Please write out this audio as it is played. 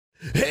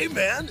Hey,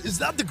 man, is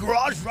that the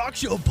Garage Rock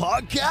Show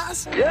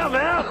podcast? Yeah,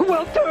 man.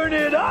 Well, turn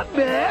it up,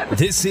 man.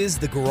 This is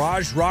the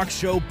Garage Rock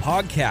Show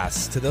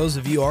podcast. To those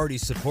of you already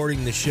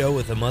supporting the show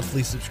with a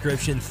monthly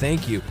subscription,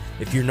 thank you.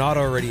 If you're not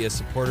already a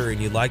supporter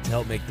and you'd like to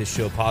help make this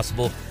show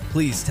possible,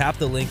 please tap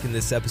the link in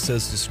this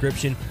episode's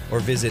description or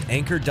visit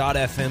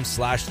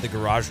anchor.fm/The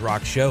Garage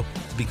Rock Show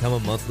to become a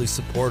monthly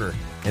supporter.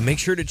 And make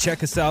sure to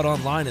check us out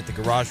online at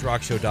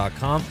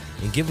thegaragerockshow.com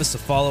and give us a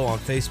follow on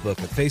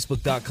Facebook at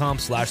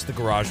facebook.com/The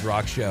Garage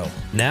Rock Show.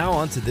 Now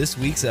on to this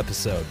week's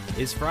episode.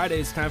 It's Friday.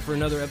 It's time for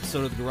another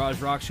episode of the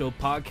Garage Rock Show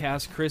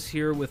podcast. Chris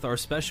here with our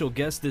special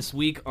guest this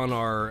week on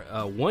our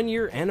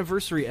 1-year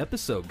anniversary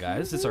episode,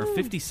 guys. It's our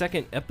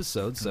 52nd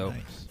episode, so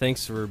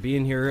Thanks for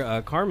being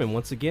here. Carmen,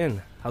 once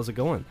again, how's it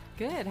going?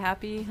 Good.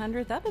 Happy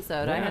 100th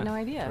episode. I had no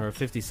idea. Or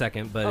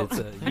 52nd, but it's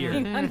a year.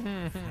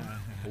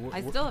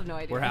 I still have no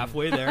idea. We're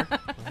halfway there.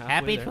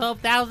 Happy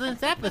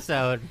 12,000th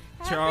episode.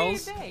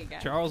 Charles, Happy day,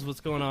 guys. Charles,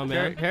 what's going on,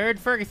 man? Heard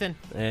Ferguson.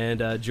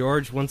 And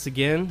George, once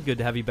again, good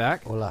to have you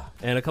back. Hola.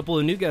 And a couple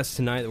of new guests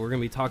tonight that we're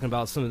going to be talking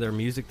about some of their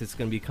music that's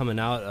going to be coming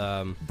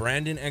out.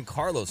 Brandon and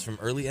Carlos from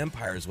Early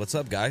Empires. What's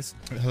up, guys?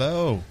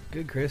 Hello.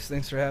 Good, Chris.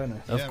 Thanks for having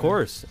us. Of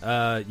course.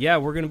 We're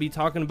going to be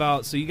talking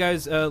about, so you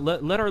guys,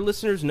 let our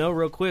listeners know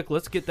real quick.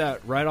 Let's get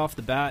that right off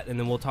the bat, and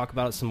then we'll talk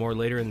about it some more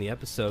later in the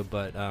episode.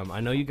 But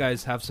I know you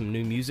guys have some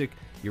new music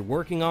you're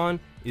working on.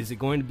 Is it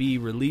going to be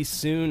released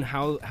soon?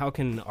 How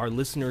can our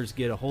listeners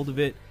get a hold of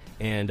it?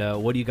 And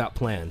what do you got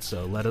planned?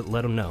 So let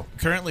them know.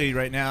 Currently,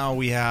 right now,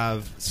 we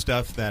have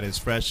stuff that is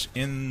fresh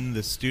in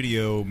the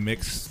studio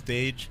mix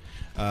stage,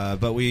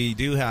 but we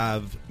do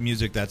have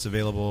music that's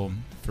available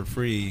for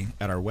free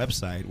at our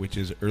website, which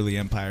is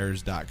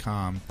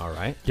earlyempires.com. All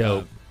right.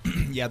 Dope.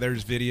 Yeah,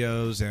 there's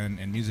videos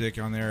and music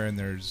on there, and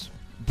there's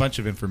a bunch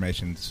of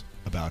information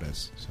about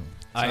us. So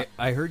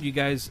I heard you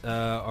guys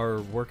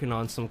are working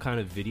on some kind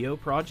of video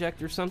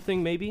project or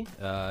something, maybe?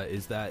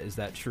 Is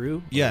that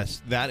true?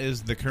 yes, that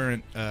is the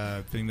current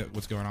thing that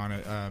what's going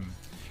on.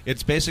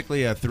 It's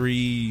basically a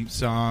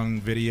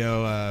 3-song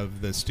video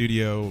of the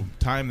studio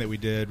time that we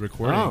did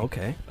recording. Oh,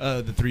 okay.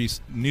 The 3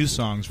 new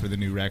songs for the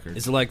new record.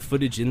 Is it like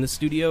footage in the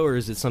studio, or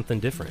is it something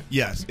different?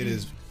 Yes, it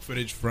is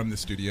footage from the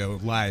studio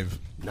live,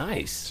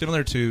 Nice.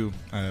 similar to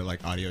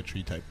like Audio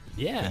Tree type.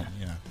 Yeah. thing,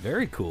 yeah.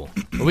 Very cool.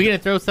 Are we going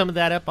to throw some of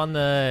that up on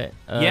the...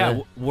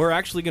 We're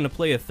actually going to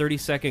play a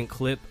 30-second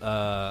clip.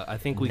 I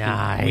think we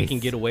can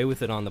get away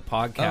with it on the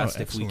podcast if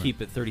we excellent.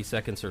 keep it 30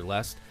 seconds or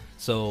less.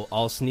 So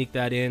I'll sneak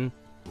that in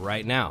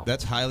right now.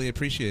 That's highly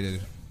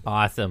appreciated.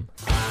 Awesome.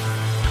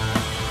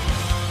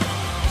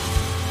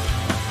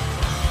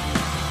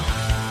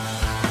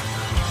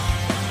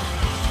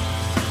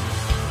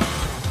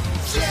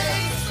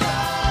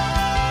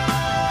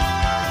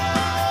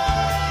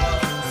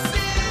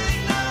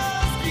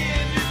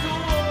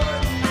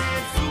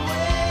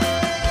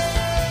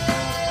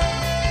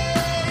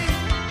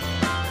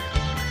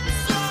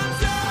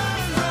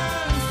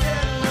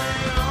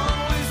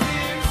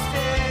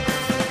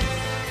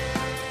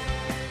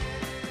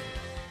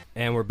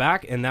 And we're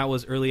back, and that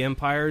was Early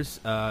Empires.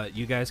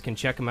 You guys can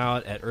check them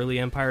out at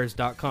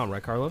earlyempires.com,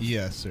 right, Carlos?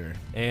 Yes, sir.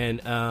 And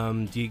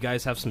do you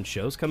guys have some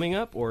shows coming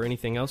up or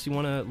anything else you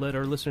want to let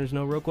our listeners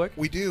know real quick?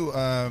 We do.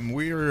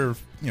 We're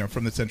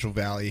from the Central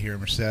Valley here in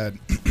Merced.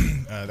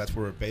 That's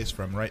where we're based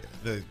from. Right.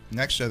 The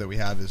next show that we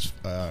have is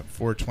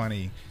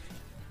 420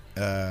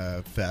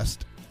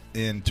 Fest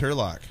in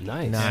Turlock.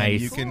 Nice. And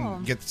you Cool.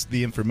 can get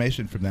the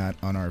information from that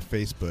on our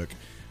Facebook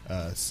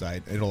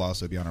site. It'll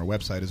also be on our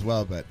website as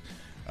well. But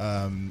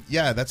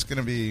that's going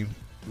to be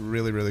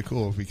really, really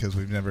cool because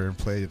we've never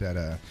played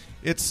at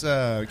it's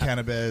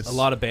Cannabis. A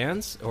lot of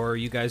bands, or are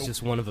you guys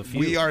just one of a few?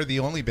 We are the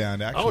only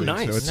band, actually. Oh,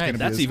 nice. So it's Nice. gonna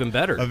That's be even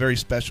better. A very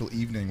special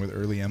evening with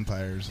Early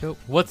Empires. So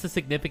what's the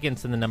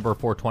significance in the number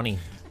 420?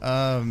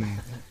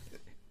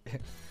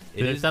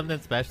 It Is there something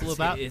special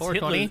about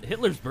 420?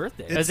 Hitler's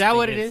birthday. Is that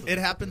what it is? It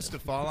happens to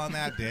fall on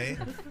that day.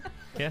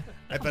 Yeah.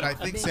 But I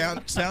think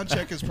sound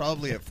check is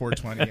probably at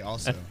 420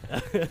 also.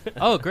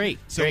 Oh, great.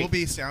 So Great. we'll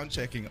be sound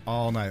checking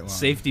all night long.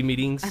 Safety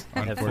meetings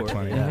on at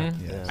 420. Yeah.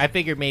 Mhm. Yes. I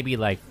figured maybe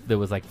like there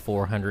was like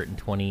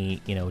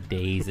 420,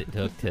 days it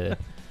took to,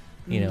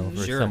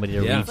 for Sure. somebody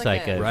to Yeah. reach It's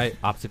like like a Right.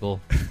 obstacle.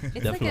 It's like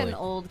Definitely. an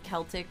old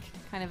Celtic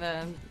kind of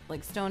a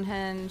like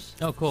Stonehenge.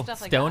 Oh, cool.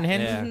 Stuff like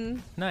Stonehenge? That. Yeah. Mhm.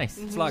 Nice.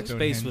 It's like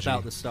Stonehenge. space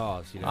without the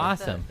stars.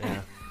 Awesome.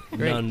 Yeah.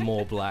 Great. None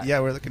more black.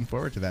 Yeah, we're looking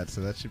forward to that. So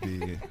that should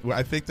be. Well,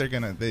 I think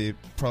they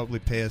probably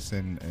pay us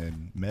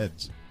in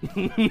meds.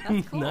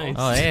 That's cool. Nice.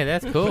 Oh, hey,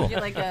 that's cool. You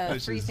get like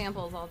Which free is-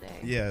 samples all day.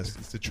 Yes,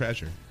 it's a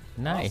treasure.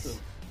 Nice. Awesome.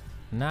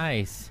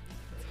 Nice.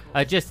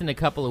 Just in a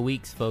couple of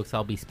weeks, folks,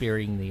 I'll be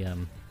spearheading the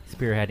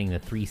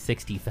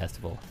 360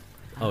 Festival,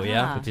 Oh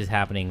yeah. which is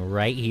happening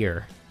right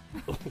here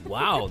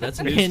Wow, that's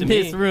news in to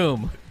this me.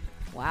 room.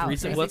 Wow.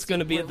 What's going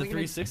to be at the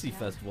 360? 360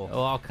 Festival? Oh,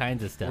 all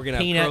kinds of stuff. We're going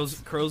to have Peanuts,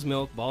 Crow's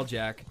Milk, Ball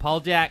Jack, Paul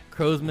Jack,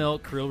 Crow's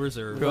Milk, Krill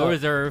Reserve. Crow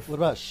Reserve, What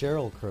about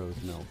Cheryl Crow's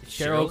milk?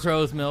 Cheryl Cheryl's-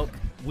 Crow's Milk.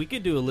 We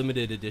could do a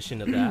limited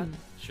edition of that.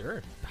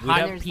 Sure.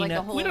 Hot There's like a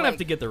peanut. whole, We don't have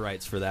to get the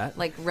rights for that.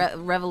 like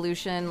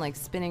revolution, like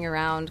spinning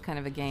around kind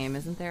of a game,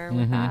 isn't there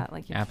with that?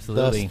 Like you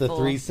Absolutely. The full-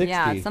 360.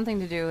 Yeah, it's something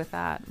to do with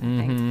that. I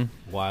think.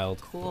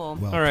 Wild. Cool.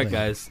 Well All right, played.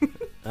 guys.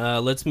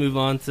 Let's move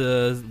on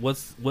to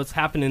what's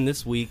happening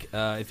this week.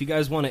 If you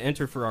guys want to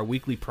enter for our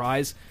weekly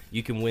prize,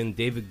 you can win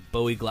David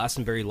Bowie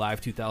Glastonbury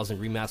Live 2000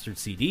 remastered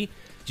CD,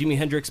 Jimi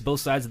Hendrix Both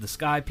Sides of the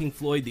Sky, Pink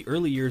Floyd The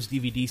Early Years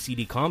DVD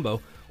CD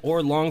combo,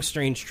 or Long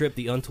Strange Trip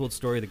The Untold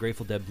Story of the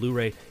Grateful Dead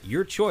Blu-ray.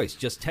 Your choice.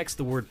 Just text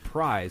the word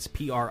prize,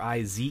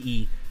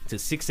 PRIZE, to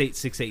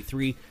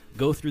 68683.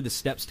 Go through the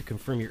steps to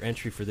confirm your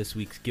entry for this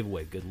week's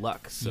giveaway. Good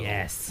luck. So,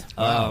 Yes.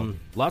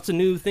 lots of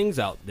new things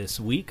out this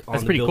week on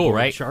That's the pretty cool, Billboard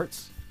right?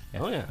 charts.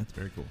 Oh yeah. That's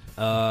very cool.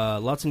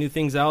 Lots of new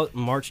things out.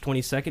 March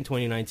 22nd,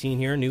 2019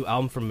 here. New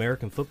album from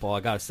American Football. I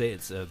gotta say,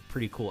 it's a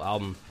pretty cool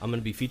album. I'm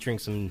gonna be featuring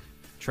some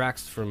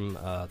tracks from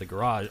the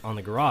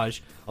Garage,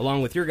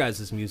 along with your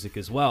guys' music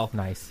as well.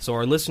 Nice. So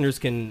our listeners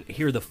can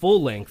hear the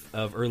full length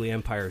of Early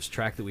Empire's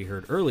track that we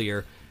heard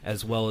earlier,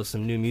 as well as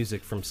some new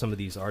music from some of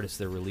these artists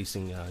that are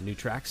releasing new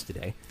tracks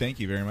today. Thank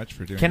you very much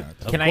for doing Can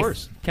that. can Of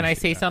course. I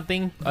say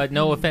something?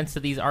 No offense to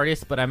these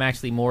artists, but I'm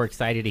actually more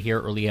excited to hear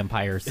Early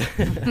Empires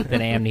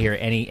than I am to hear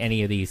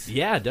any of these.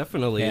 Yeah,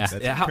 definitely. Yeah. It's-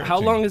 That's how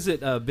encouraging. long has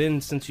it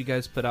been since you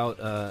guys put out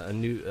a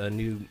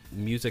new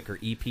music or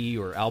EP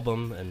or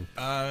album? And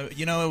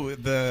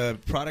The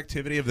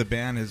productivity of the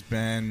band has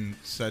been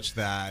such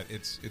that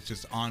it's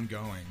just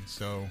ongoing.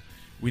 So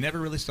we never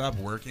really stop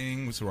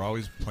working. So we're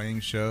always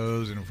playing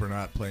shows, and if we're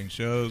not playing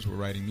shows, we're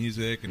writing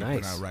music. And if Nice.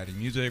 we're not writing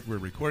music, we're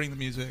recording the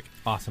music.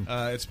 Awesome.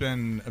 It's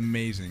been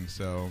amazing.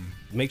 So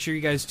make sure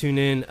you guys tune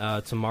in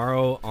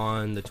tomorrow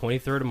on the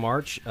 23rd of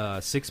March,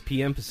 6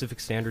 p.m. Pacific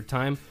Standard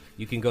Time.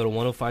 You can go to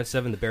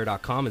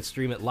 1057thebear.com and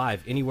stream it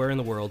live anywhere in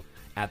the world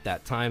at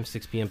that time,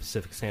 6 p.m.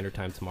 Pacific Standard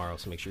Time tomorrow.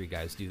 So make sure you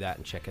guys do that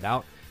and check it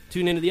out.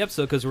 Tune into the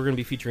episode because we're going to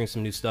be featuring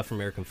some new stuff from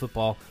American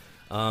Football.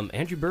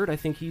 Andrew Bird, I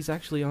think he's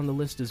actually on the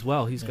list as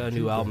well. He's got a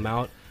new album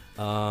out.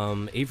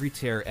 Avery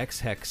Tear,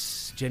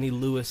 X-Hex, Jenny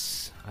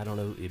Lewis, I don't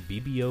know,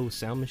 BBO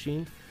Sound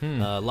Machine,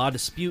 La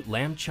Dispute,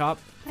 Lamb Chop.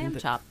 Lamb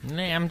chop.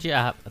 Lamb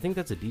chop. I think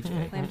that's a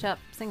DJ. Lamb chop.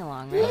 Sing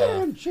along,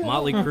 right?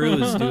 Motley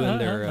Crue is doing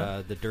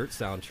their the Dirt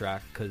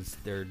soundtrack because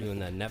they're doing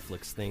that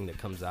Netflix thing that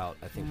comes out,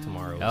 I think,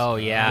 tomorrow. Oh,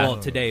 yeah. Well,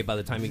 today, by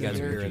the time you guys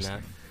are hearing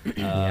that.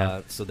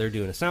 Yeah. So they're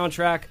doing a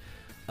soundtrack.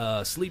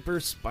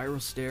 Sleepers, Spiral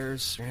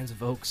Stairs, Strands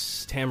of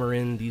Oaks,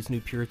 Tamarind, These New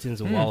Puritans,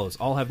 and Wallows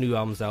all have new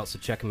albums out, so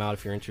check them out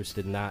if you're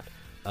interested in that.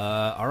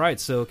 All right,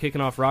 so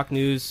kicking off rock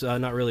news,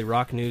 not really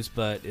rock news,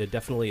 but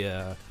definitely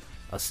a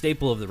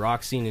staple of the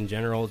rock scene in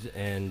general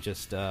and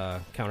just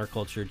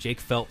counterculture. Jake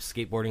Phelps,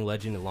 skateboarding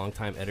legend and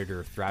longtime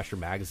editor of Thrasher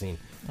magazine,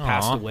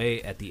 passed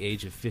away at the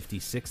age of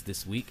 56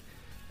 this week.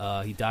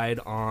 He died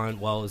on,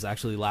 well, it was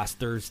actually last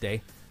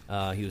Thursday.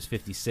 He was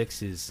 56.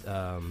 His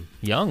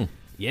Young.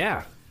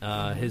 yeah.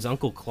 His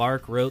uncle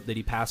Clark wrote that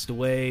he passed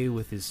away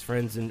with his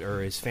friends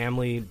or his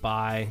family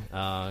by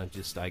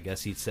I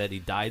guess he said he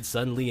died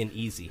suddenly and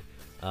easy.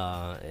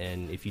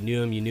 And if you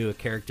knew him, you knew a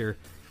character.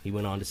 He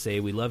went on to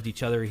say, "We loved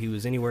each other. He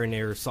was anywhere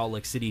near Salt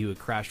Lake City. He would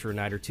crash for a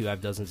night or two. I have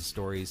dozens of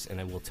stories, and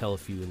I will tell a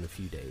few in a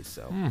few days."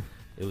 So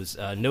it was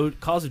no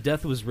cause of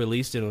death was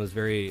released, and it was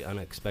very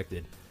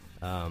unexpected.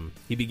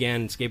 He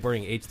began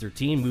skateboarding at age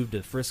 13, moved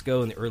to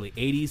Frisco in the early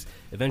 80s,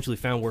 eventually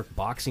found work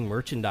boxing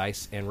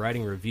merchandise and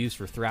writing reviews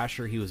for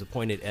Thrasher. He was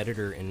appointed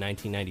editor in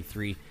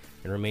 1993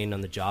 and remained on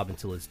the job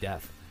until his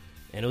death.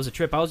 And it was a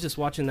trip. I was just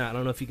watching that. I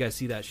don't know if you guys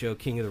see that show,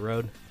 King of the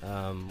Road,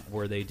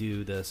 where they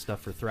do the stuff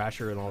for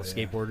Thrasher and all the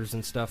skateboarders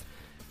and stuff.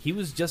 He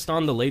was just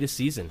on the latest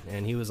season,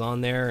 and he was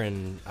on there,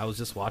 and I was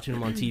just watching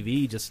him on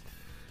TV,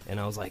 and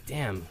I was like,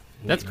 damn.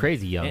 That's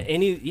crazy young.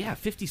 And he,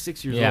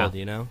 56 years Yeah.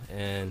 old,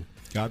 and...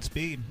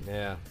 Godspeed.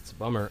 Yeah, it's a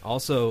bummer.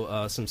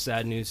 Also, some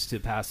sad news to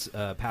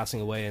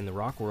passing away in the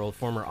rock world.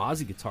 Former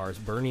Ozzy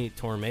guitarist Bernie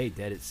Torme,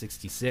 dead at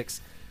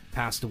 66,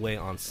 passed away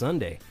on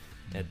Sunday.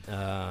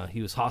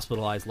 He was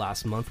hospitalized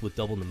last month with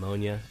double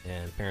pneumonia,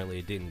 and apparently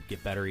it didn't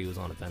get better. He was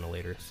on a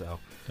ventilator, so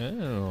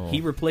Oh. he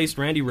replaced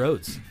Randy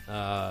Rhoads.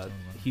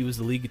 He was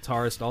the lead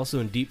guitarist also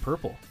in Deep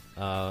Purple.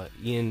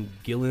 Ian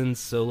Gillan's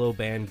solo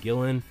band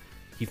Gillan.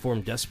 He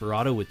formed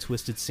Desperado with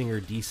Twisted singer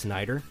Dee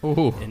Snider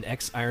Ooh. and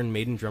ex-Iron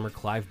Maiden drummer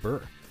Clive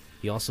Burr.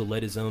 He also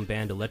led his own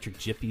band Electric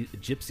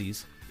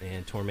Gypsies,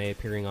 and Torme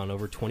appearing on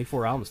over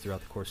 24 albums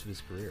throughout the course of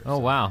his career. Oh, So,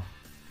 wow.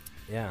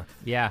 yeah.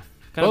 Yeah.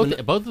 Kind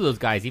of Both of those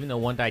guys, even though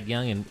one died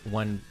young and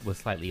one was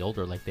slightly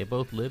older, like they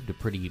both lived a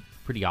pretty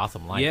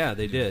awesome life. Yeah,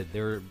 they did.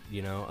 They were,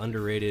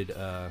 underrated,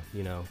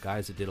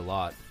 guys that did a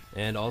lot.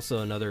 And also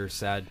another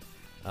sad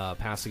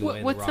passing away in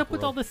the What's rock up with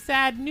world. all the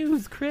sad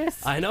news,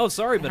 Chris? I know,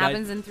 sorry, It but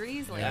happens in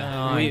threes lately.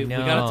 Yeah. we I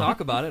know. gotta talk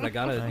about it. I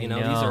gotta, I these know.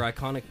 are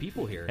iconic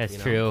people here. That's you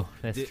know. true.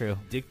 That's true.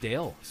 Dick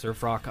Dale,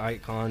 surf rock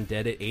icon,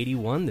 dead at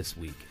 81 this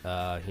week.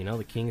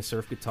 The king of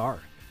surf guitar.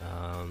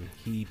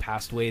 He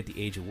passed away at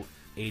the age of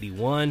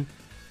 81.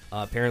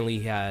 Apparently,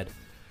 he had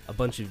a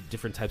bunch of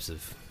different types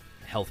of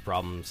health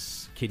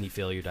problems, kidney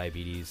failure,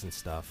 diabetes, and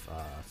stuff.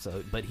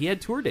 But he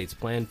had tour dates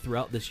planned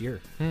throughout this year,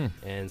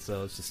 and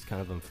so it's just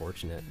kind of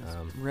unfortunate.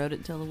 Rode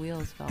it till the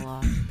wheels fell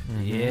off.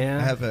 Yeah,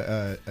 I have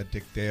a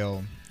Dick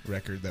Dale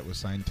record that was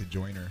signed to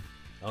Joyner.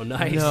 Oh,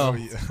 nice. No.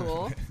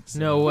 Cool.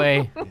 No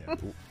way.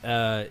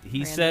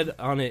 He said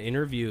on an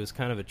interview, it was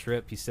kind of a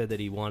trip. He said that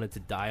he wanted to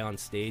die on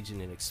stage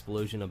in an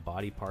explosion of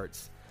body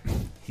parts.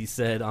 He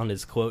said on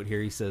his quote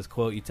here, he says,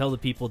 quote, "You tell the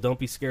people, don't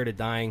be scared of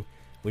dying.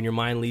 When your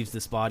mind leaves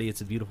this body, it's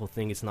a beautiful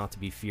thing. It's not to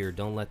be feared.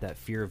 Don't let that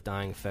fear of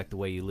dying affect the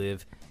way you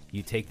live.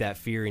 You take that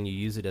fear and you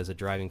use it as a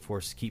driving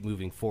force to keep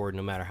moving forward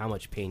no matter how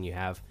much pain you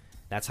have.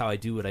 That's how I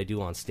do what I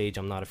do on stage.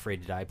 I'm not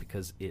afraid to die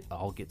because it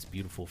all gets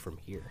beautiful from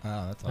here."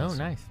 Oh, that's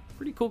awesome. Oh, nice.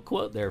 Pretty cool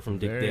quote there from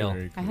Dick Dale.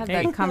 Very I cool. had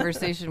that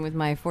conversation with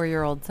my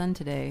 4-year-old son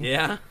today.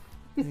 Yeah?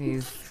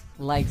 He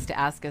likes to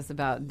ask us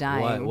about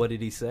dying. What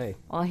did he say?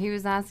 Well, he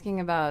was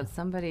asking about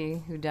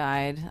somebody who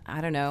died.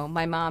 I don't know.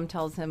 My mom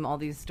tells him all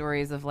these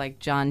stories of like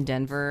John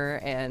Denver,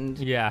 and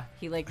Yeah.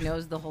 he like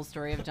knows the whole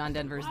story of John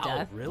Denver's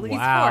death. really? He's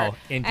Wow.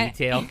 4. In And-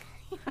 detail.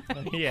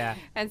 Yeah.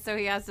 And so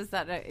he asked us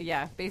that.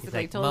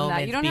 Basically Like told him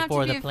that you don't have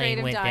before to be the afraid plane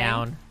of went dying.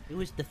 down. It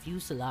was the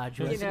fuselage,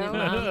 You wasn't it?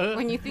 know,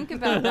 when you think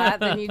about that,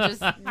 then you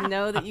just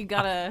know that you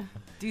gotta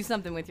do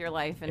something with your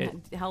life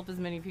and help as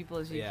many people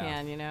as you Yeah.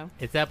 can. You know.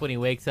 It's up when he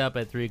wakes up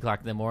at 3 o'clock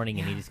in the morning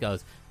and he just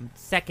goes,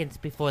 "Seconds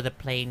before the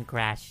plane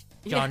crashed,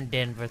 John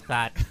Denver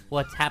thought,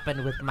 what's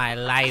happened with my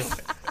life?"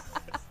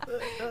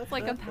 It's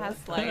like a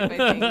past life,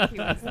 I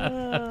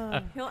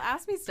think. He'll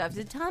ask me stuff.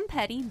 Did Tom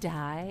Petty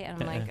die?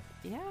 And I'm like,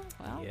 yeah,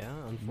 well. Yeah,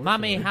 unfortunately.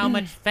 Mommy, how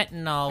much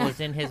fentanyl was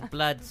in his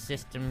blood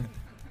system?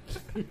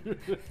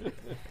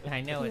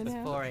 I know it's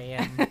 4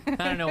 a.m. I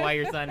don't know why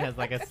your son has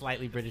like a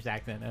slightly British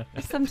accent.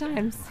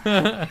 Sometimes.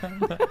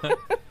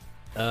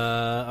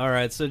 All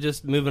right, so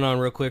just moving on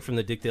real quick from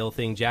the Dick Dale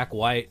thing. Jack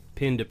White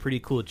pinned a pretty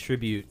cool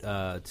tribute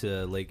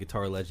to late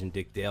guitar legend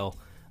Dick Dale.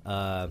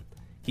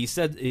 He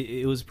said,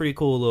 it was a pretty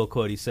cool little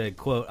quote. He said,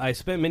 quote, "I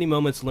spent many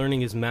moments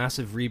learning his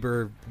massive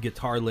reverb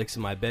guitar licks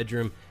in my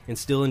bedroom and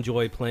still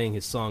enjoy playing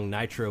his song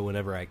Nitro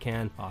whenever I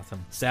can.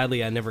 Awesome.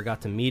 Sadly, I never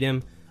got to meet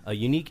him. A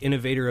unique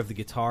innovator of the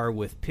guitar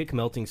with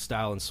pick-melting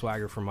style and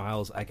swagger for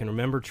miles. I can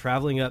remember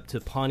traveling up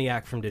to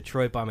Pontiac from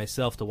Detroit by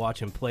myself to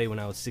watch him play when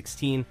I was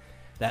 16.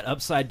 That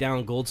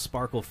upside-down gold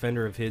sparkle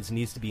Fender of his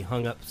needs to be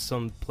hung up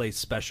someplace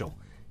special.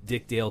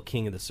 Dick Dale,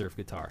 king of the surf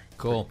guitar."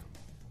 Cool.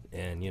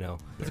 And, you know,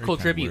 It's a cool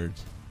tribute.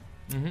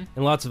 and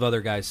lots of other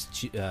guys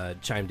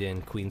chimed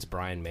in. Queen's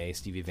Brian May,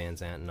 Stevie Van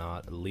Zandt,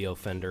 Leo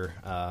Fender.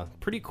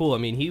 Pretty cool. I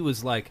mean, he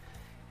was like,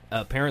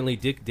 apparently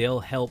Dick Dale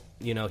helped,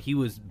 you know, he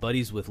was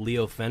buddies with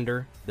Leo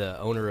Fender, the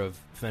owner of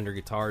Fender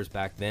Guitars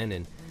back then,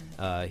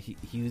 and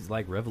he was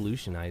like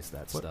revolutionized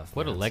that stuff.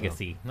 What a man. So-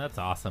 legacy. That's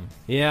awesome.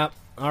 yeah.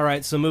 All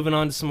right. So moving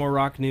on to some more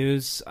rock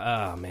news.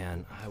 Oh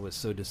man, I was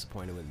so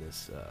disappointed with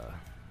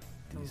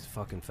these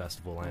fucking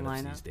festival lineups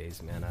Lineup. these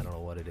days, man. I don't know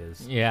what it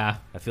is. Yeah.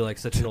 I feel like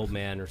such an old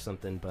man or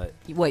something, but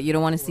What, you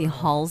don't want to see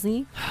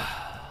Halsey?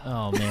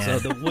 Oh, man. so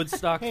the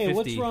Woodstock 50. Hey,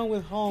 what's wrong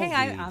with Halsey?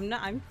 Hey, I'm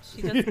not.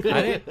 She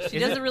does. She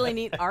does a really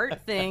neat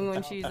art thing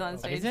when she's on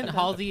stage. Isn't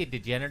Halsey a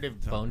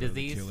degenerative bone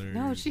disease?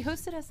 No, she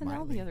hosted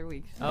SNL the other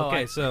week. Oh,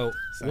 Okay, so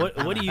what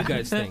do you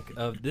guys think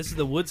of this? Is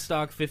the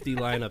Woodstock 50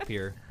 lineup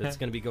here that's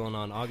going to be going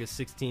on August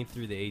 16th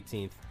through the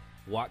 18th,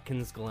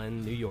 Watkins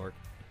Glen, New York.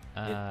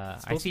 I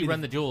supposed to see be Run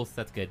the- the Jewels.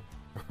 That's good.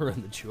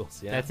 Run the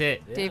Jewels. Yeah, That's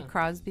it. Yeah. Dave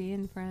Crosby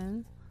and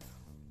friends.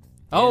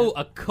 Oh,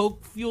 a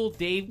Coke fueled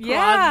Dave Crosby.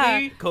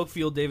 Yeah. Coke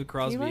Fueled David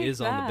Crosby likes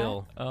is on the that.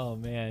 bill. Oh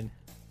man.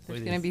 There's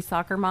With going to his be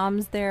soccer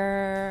moms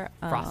there.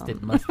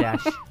 frosted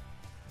mustache.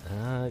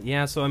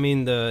 Yeah, so I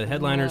mean the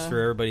headliners Yeah. for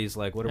everybody's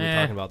like, what are we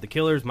talking about? The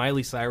Killers,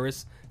 Miley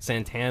Cyrus,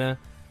 Santana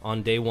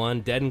on day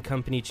 1, Dead and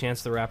Company,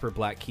 Chance the Rapper,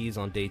 Black Keys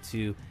on day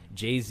 2,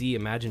 Jay-Z,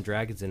 Imagine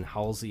Dragons, and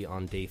Halsey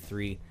on day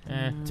 3.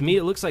 To me,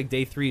 it looks like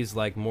day 3 is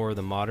like more of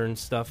the modern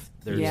stuff.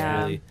 There's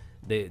Yeah. really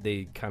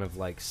they kind of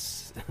like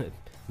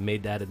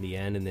made that in the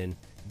end, and then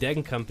Dead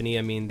and Company.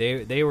 I mean,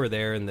 they were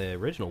there in the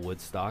original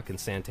Woodstock, and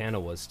Santana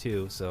was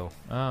too. So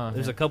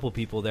there's a couple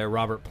people there.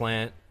 Robert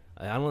Plant.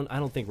 I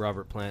don't think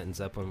Robert Plant and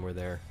Zeppelin were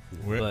there.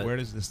 But- Where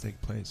does this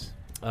take place?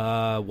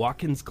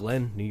 Watkins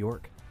Glen, New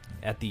York,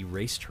 at the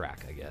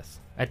racetrack, I guess.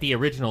 At the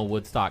original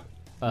Woodstock,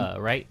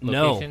 right?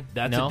 No, Location?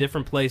 that's a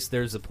different place.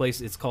 There's a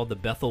place. It's called the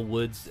Bethel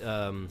Woods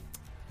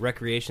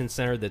Recreation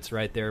Center. That's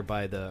right there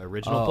by the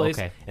original Oh, place.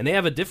 okay. And they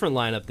have a different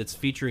lineup that's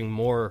featuring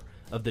more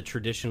of the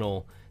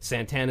traditional.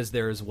 Santana's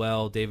there as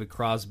well. David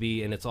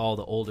Crosby, and it's all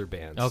the older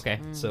bands. Okay.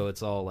 So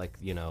it's all like,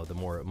 you know, the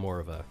more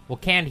of a Well,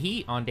 Canned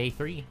Heat on day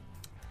 3.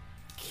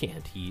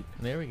 canned heat.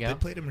 There we They go.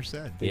 played a Merced.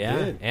 Yeah,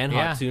 did. and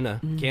Yeah. hot tuna.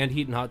 Canned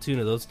heat and hot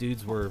tuna. Those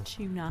dudes were.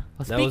 Tuna.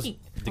 Well, That was speaking,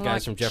 the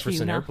guys from Jefferson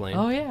tuna. Airplane.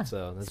 Oh, yeah.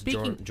 So that's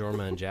Speaking-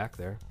 Jorma and Jack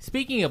there.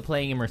 speaking of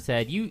playing in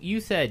Merced, you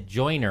said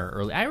Joyner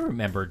earlier. I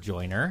remember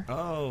Joyner.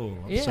 Oh,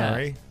 I'm Yeah.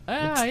 sorry.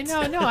 I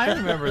I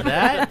remember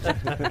that.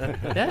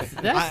 that's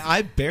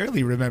I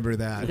barely remember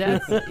that.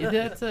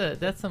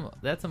 that's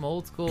some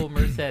old school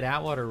Merced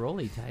Atwater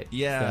Rolly type.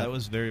 Yeah, stuff. that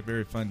was very,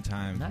 very fun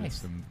time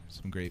Nice. with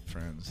some great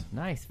friends.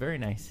 Nice, very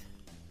nice.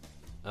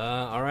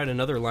 All right,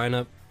 another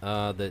lineup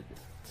that's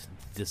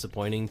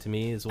disappointing to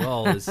me as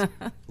well is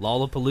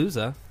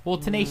Lollapalooza. Well,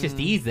 Tenacious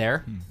D's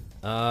there.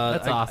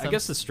 That's awesome. I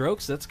guess the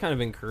Strokes, that's kind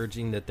of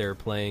encouraging that they're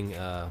playing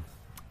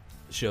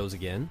shows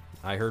again.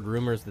 I heard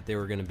rumors that they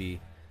were going to be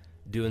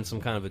doing some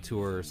kind of a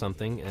tour or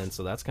something, and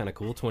so that's kind of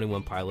cool.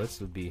 21 Pilots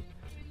would be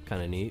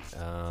kind of neat.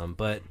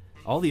 But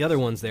all the other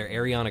ones there,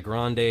 Ariana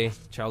Grande,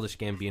 Childish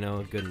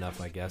Gambino, good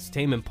enough, I guess.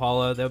 Tame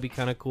Impala, that would be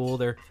kind of cool.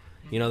 They're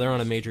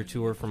on a major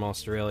tour from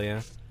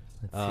Australia.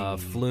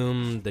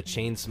 Flume, the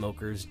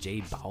Chainsmokers,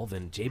 J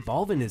Balvin. J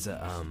Balvin is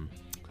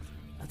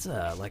that's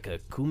like a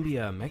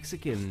cumbia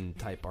Mexican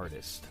type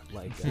artist.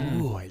 Like,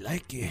 Ooh, I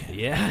like it.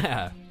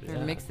 yeah, They're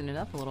mixing it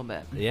up a little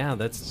bit. yeah,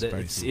 that's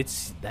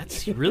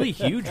really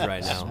huge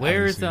right now.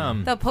 Where's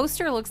The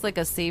poster looks like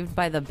a Saved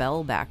by the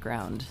Bell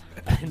background.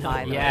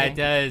 By the Yeah, way. it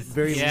does.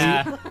 Very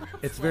yeah.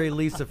 It's very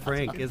Lisa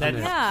Frank, isn't That's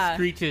it? Yeah.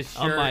 Screech's shirt.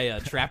 On my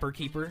Trapper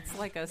Keeper. It's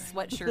like a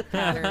sweatshirt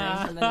pattern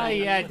from the 90s.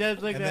 yeah, it does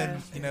look And that.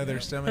 then,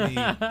 there's so many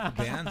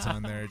bands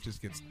on there, it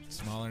just gets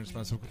smaller and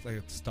smaller. So it's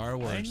like Star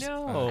Wars. I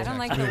know. I don't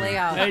like the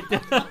layout.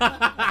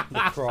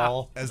 The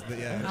crawl. I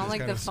don't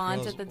like the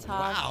font at the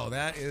top. Wow,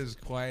 that is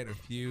quite a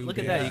few. Look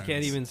at that! You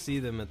can't even see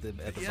them at the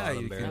Yeah,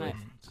 bottom you barely.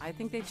 can- I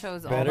think they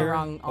chose all Better the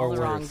wrong or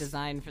wrong worse?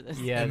 design for this.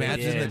 Yeah,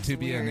 Imagine yeah. the to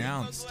be Weird.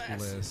 announced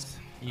list.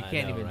 You I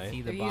can't know, even right?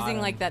 see the They're bottom.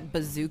 using like that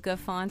bazooka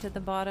font at the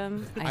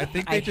bottom. I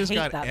think they just hate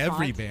got that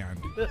every font.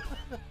 band,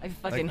 I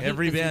fucking like hate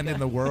every band bazooka. in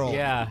the world.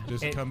 Yeah.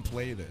 just And- come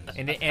play this.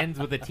 And it ends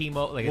with a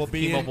T-Mobile, like We'll a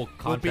be T-Mobile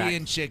contract.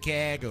 in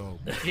Chicago.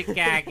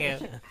 Chicago.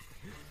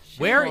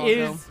 Where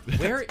Chicago.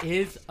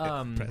 is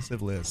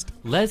Impressive list.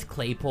 Les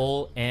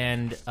Claypool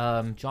and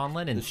John The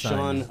Lennon's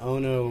Sean son?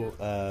 Ono,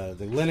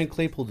 the Lennon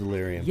Claypool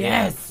Delirium.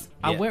 Yes.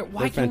 Yeah. Why They're can't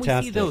we see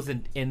fantastic. those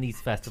in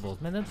these festivals?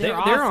 Man, they're They're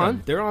awesome.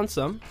 on. They're on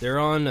some. They're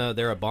on.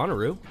 They're at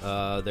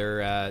Bonnaroo.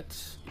 They're at.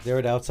 They're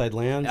at Outside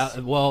Lands.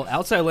 Well,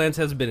 Outside Lands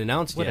hasn't been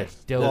announced What yet.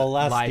 a dope Well,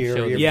 last live year,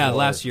 show. year Yeah, before.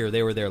 last year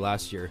they were there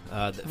last year.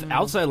 The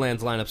Outside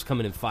Lands lineup's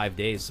coming in 5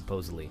 days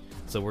supposedly,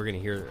 so we're gonna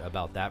hear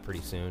about that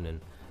pretty soon. And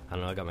I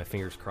don't know, I got my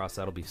fingers crossed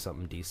that'll be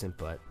something decent.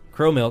 But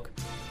Crow Milk,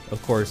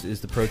 of course, is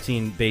the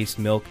protein-based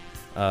milk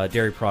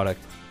dairy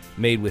product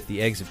made with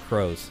the eggs of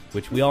crows,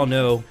 which we all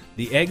know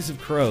the eggs of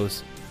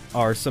crows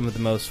are some of the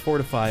most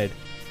fortified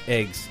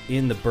eggs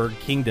in the bird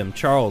kingdom.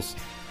 Charles,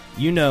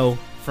 you know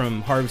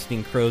from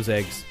harvesting crow's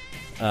eggs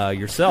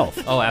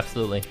yourself. Oh,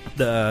 absolutely.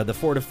 The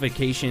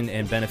fortification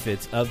and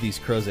benefits of these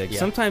crow's eggs. Yeah.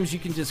 Sometimes you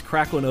can just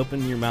crack one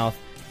open in your mouth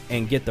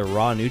and get the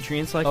raw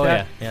nutrients like Oh,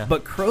 that. yeah.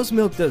 But crow's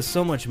milk does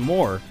so much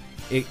more.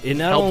 It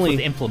not Helps only with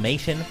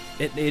inflammation.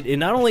 it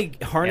not only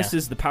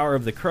harnesses the power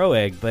of the crow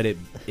egg, but it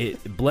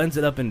blends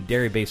it up in a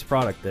dairy-based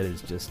product that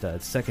is just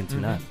second to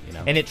none. You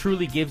know, And it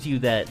truly gives you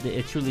that.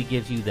 It truly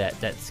gives you that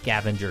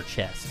scavenger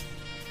chest.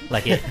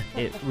 Like it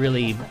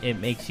really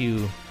makes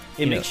you.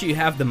 it makes you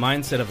have the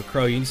mindset of a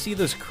crow. You see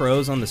those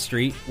crows on the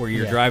street where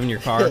you're driving your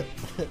car,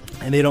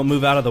 and they don't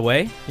move out of the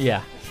way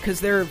Yeah. because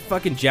they're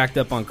fucking jacked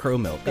up on crow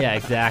milk. Yeah.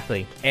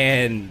 Exactly.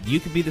 And you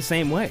could be the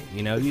same way.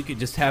 You know, you could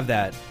just have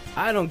that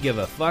I don't give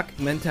a fuck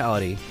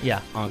mentality Yeah.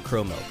 on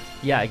crow milk.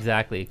 Yeah.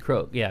 Exactly.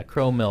 Crow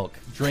milk.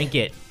 Drink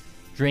it.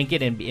 Drink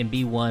it and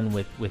be one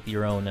with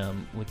your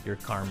own with your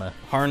karma.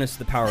 Harness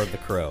the power of the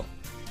crow.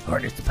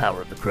 Harness the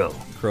power of the crow.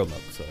 Crow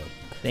milk. So,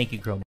 Thank you,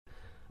 Crow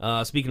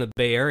milk. speaking of the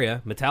Bay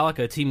Area,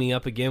 Metallica teaming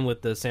up again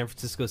with the San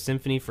Francisco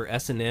Symphony for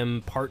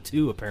S&M Part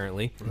 2,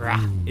 apparently.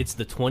 It's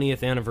the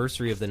 20th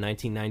anniversary of the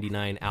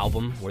 1999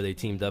 album where they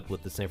teamed up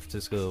with the San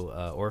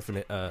Francisco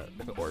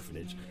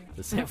orphanage.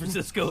 The San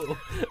Francisco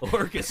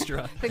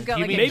Orchestra. They've got,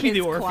 like, a Maybe the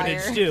kids'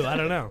 orphanage, choir. too. I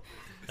don't know.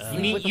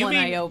 mean- with you one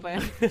mean- eye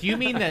open. Do you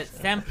mean the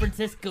San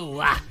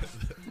Francisco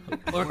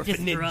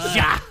Orphanage.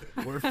 Orchestra?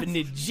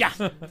 Orphanage.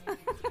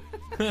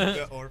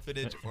 The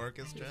Orphanage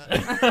Orchestra.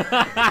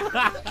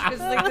 It's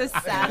like the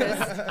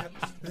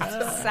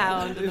saddest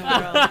sound in the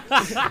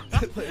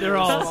world. They're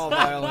all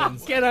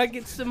violins. Can I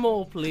get some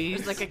more,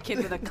 please? There's like a kid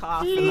with a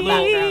cough in the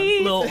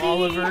background.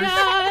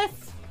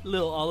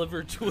 Little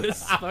Oliver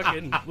Twist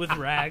fucking with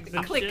rags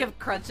and Click shit. of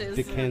crutches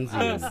Dickensian.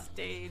 on the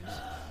stage.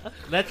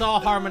 Let's all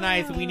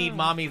harmonize. We need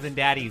mommies and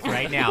daddies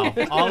right now.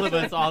 All of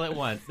us, all at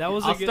once. That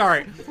was a I'll good-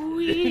 start.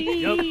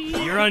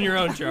 Yep, you're on your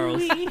own,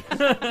 Charles.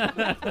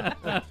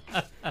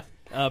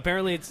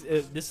 Apparently,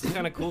 this is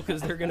kind of cool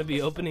because they're going to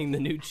be opening the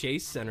new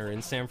Chase Center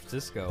in San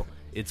Francisco.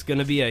 It's going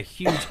to be a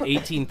huge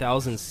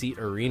 18,000-seat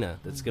arena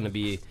that's going to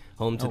be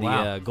home to Oh, the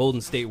wow.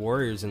 Golden State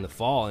Warriors in the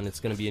fall, and it's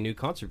going to be a new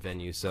concert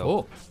venue. So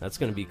Cool. that's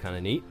going to be kind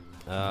of neat.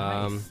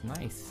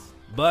 Nice.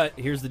 But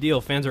here's the deal: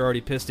 fans are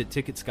already pissed at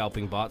ticket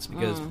scalping bots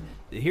because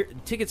here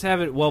tickets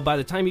haven't. Well, by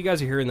the time you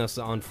guys are hearing this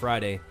on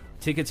Friday,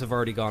 tickets have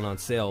already gone on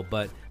sale.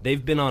 But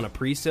they've been on a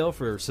pre-sale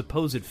for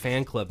supposed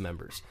fan club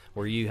members,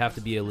 where you have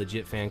to be a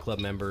legit fan club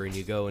member and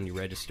you go and you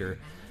register.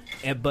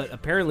 But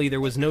apparently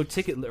there was no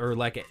ticket or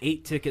like an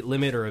 8-ticket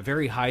limit or a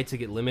very high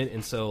ticket limit,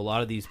 and so a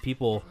lot of these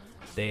people,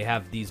 they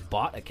have these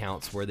bot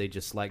accounts where they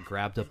just like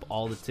grabbed up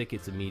all the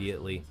tickets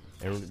immediately.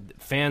 And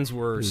fans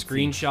were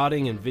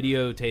screenshotting and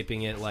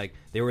videotaping it like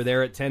they were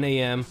there at 10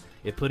 a.m.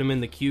 It put them in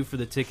the queue for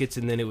the tickets,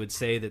 and then it would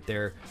say that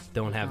they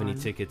don't have any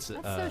tickets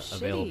That's so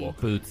available.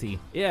 Bootsy.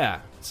 Yeah,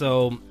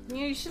 so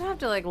You should have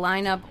to like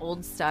line up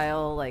old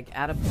style, like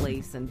at a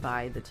place and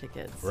buy the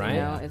tickets. Right.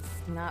 You know, it's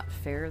not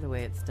fair the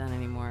way it's done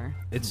anymore.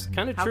 it's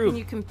kind of How true. can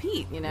you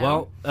compete? You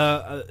know.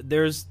 Well,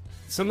 there's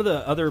some of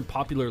the other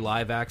popular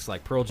live acts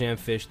like Pearl Jam,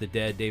 Fish, The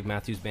Dead, Dave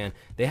Matthews Band.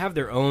 They have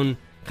their own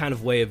kind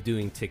of way of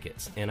doing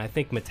tickets, and I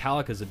think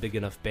Metallica's a big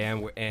enough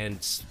band, and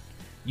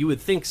you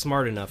would think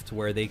smart enough to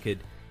where they could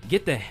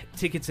get the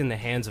tickets in the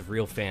hands of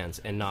real fans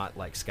and not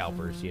like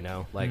scalpers. You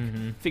know, like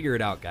figure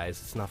it out, guys.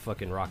 It's not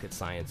fucking rocket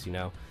science. You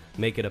know,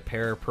 make it a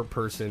pair per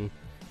person.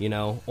 You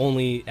know,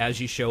 only as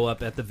you show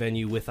up at the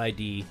venue with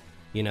ID.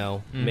 You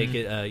know, make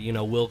it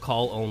will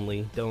call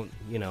only. Don't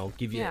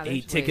give you Yeah, an there's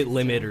 8 ticket ways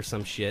limit to- or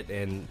some shit.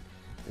 And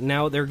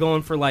now they're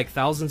going for like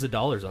thousands of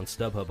dollars on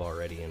StubHub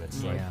already, and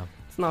it's like Yeah.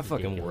 it's not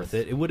fucking Ridiculous. worth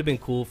it. It would have been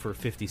cool for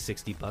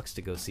 $50-$60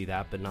 to go see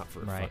that, but not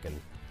for Right.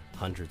 fucking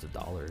hundreds of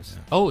dollars.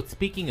 Oh,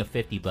 speaking of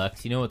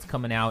 $50, you know what's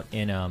coming out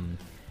in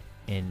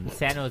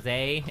San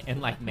Jose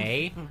in like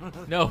May?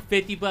 No,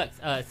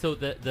 $50. So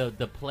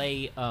the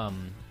play,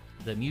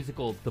 the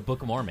musical, The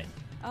Book of Mormon.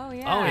 oh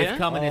yeah. Oh, yeah? It's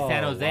coming to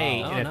San Oh,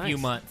 Jose wow. in Oh, a few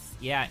nice. months.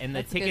 Yeah, and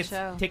the That's a good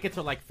show. tickets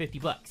are like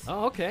 $50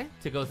 Oh, okay.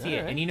 to go see All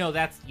it. right.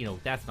 And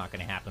that's not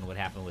going to happen. What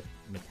happened with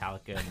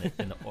Metallica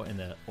and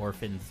the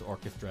Orphans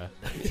Orchestra?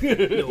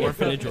 The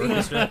Orphanage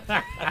Orchestra.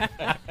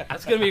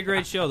 That's gonna be a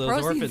great show. Those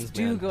Proceeds orphans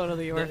do man. go to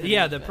the orphanage.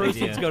 Yeah, the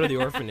proceeds do. go to the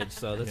orphanage,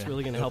 so that's Yeah.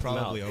 really gonna They'll help them out.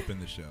 probably open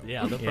the show.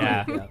 Yeah, they'll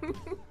Yeah. probably,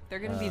 They're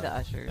gonna be the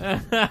ushers.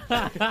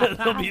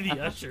 they'll be the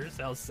ushers.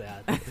 How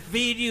sad.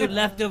 Feed you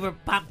leftover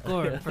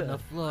popcorn from the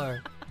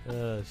floor.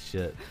 Oh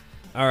shit.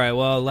 All right.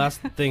 Well, last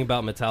thing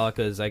about Metallica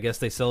is I guess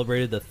they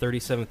celebrated the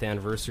 37th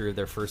anniversary of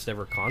their first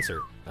ever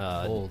concert.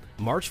 Old.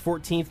 March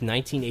 14th,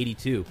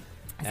 1982.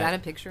 Is that a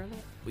picture of it?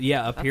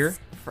 Yeah, up here.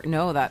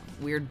 No, that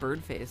weird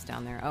bird face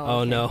down there. Oh, Oh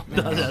okay. no,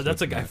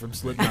 that's a guy from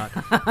Slipknot.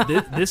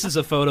 This is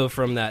a photo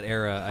from that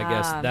era. I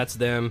guess that's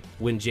them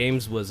when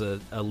James was a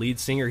lead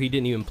singer. He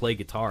didn't even play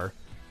guitar,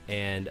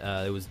 and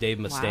it was Dave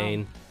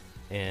Mustaine,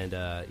 and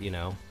the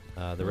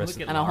rest. Look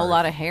Of at And a whole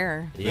lot of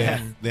hair.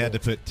 yeah. They had to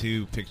put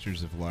 2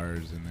 pictures of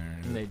Lars in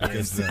there They did.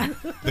 because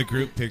the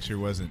group picture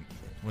wasn't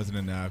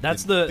enough.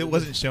 That's it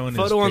wasn't showing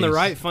photo his on the face.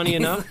 right. Funny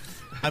enough,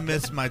 I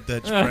miss my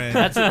Dutch friend.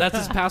 that's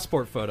his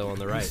passport photo on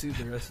the You right. see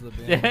the rest of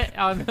the band.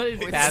 On his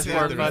Wait,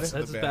 passport the photo. rest-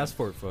 That's his band.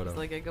 passport photo. It's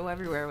like I go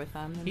everywhere with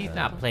them. and, He's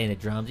not playing the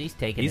drums. He's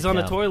taking. He's it on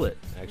the down. toilet,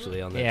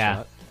 actually, on that Yeah.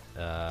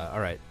 shot. All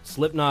right.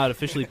 Slipknot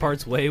officially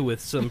parts way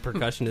with some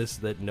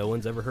percussionist that no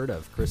one's ever heard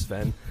of, Chris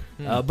Fenn.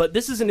 But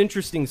this is an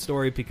interesting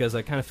story because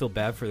I kind of feel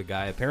bad for the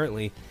guy.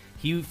 Apparently,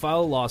 he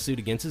filed a lawsuit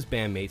against his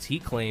bandmates. He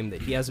claimed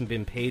that he hasn't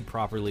been paid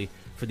properly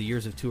for the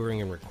years of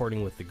touring and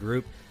recording with the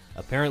group.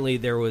 Apparently,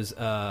 there was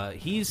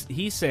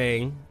he's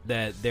saying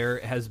that there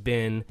has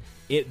been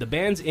the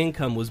band's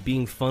income was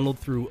being funneled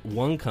through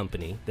one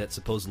company that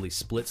supposedly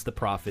splits the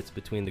profits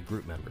between the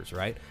group members,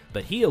 right?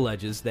 But he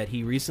alleges that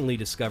he recently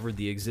discovered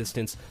the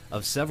existence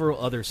of several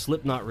other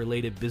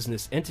Slipknot-related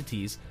business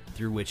entities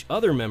through which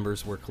other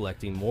members were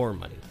collecting more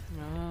money.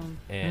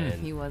 And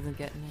He wasn't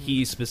getting it.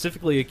 he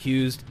specifically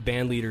accused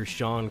band leaders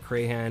Sean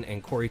Crahan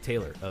and Corey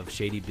Taylor of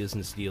shady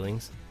business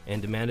dealings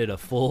and demanded a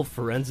full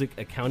forensic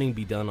accounting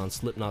be done on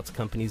Slipknot's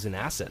companies and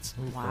assets.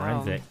 Wow.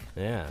 Forensic.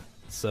 Yeah.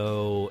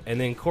 So, and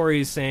then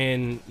Corey's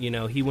saying,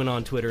 he went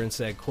on Twitter and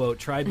said, quote,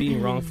 try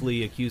being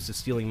wrongfully accused of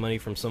stealing money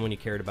from someone you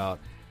cared about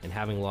and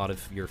having a lot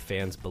of your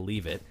fans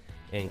believe it,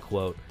 end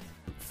quote.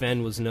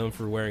 Fenn was known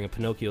for wearing a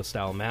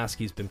Pinocchio-style mask.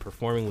 He's been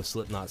performing with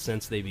Slipknot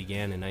since they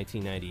began in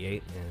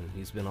 1998, and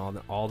he's been on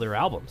all their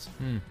albums.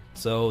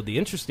 So the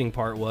interesting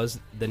part was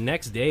the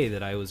next day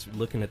that I was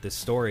looking at this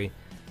story,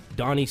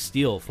 Donnie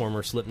Steele,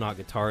 former Slipknot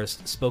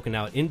guitarist, spoken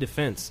out in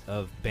defense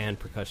of band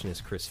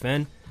percussionist Chris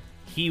Fenn.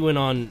 He went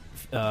on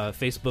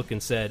Facebook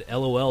and said,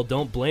 LOL,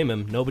 don't blame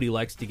him. Nobody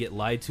likes to get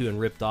lied to and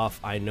ripped off.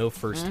 I know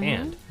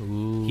firsthand.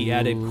 He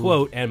added,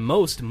 quote, and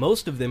most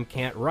of them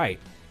can't write.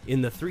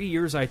 In the 3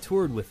 years I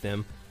toured with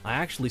them, I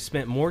actually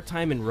spent more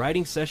time in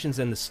writing sessions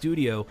in the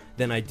studio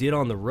than I did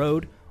on the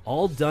road,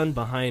 all done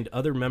behind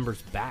other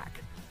members'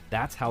 back.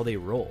 That's how they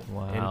roll.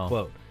 Wow. End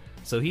quote.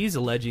 So he's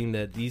alleging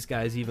that these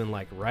guys even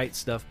write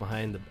stuff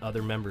behind the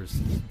other members'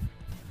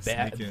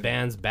 Sneak in.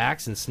 band's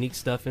backs and sneak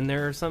stuff in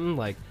there or something.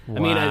 I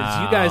mean, as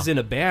Wow. you guys in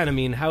a band, I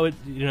mean, how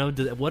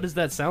what does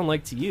that sound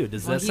like to you?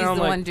 Does Well, that he's sound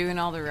the like one doing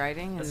all the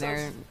writing, and That they're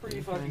sounds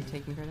pretty kind of fucking-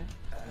 taking credit.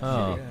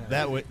 Oh.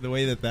 The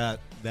way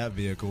that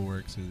vehicle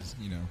works is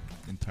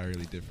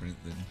entirely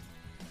different than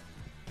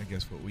I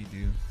guess what we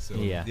do. So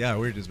Yeah.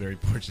 we're just very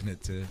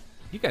fortunate to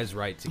you guys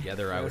write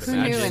together? I would Who knew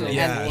imagine. and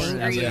yeah,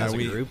 angry? as a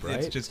we group, right?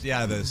 it's just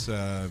this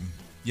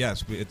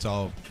yes it's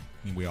all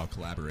we all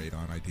collaborate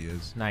on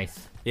ideas.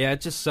 Nice. Yeah, it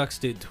just sucks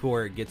to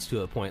where it gets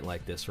to a point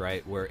like this,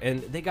 right?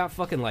 And they got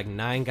fucking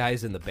 9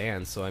 guys in the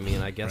band, so I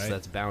mean, I guess Right.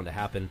 that's bound to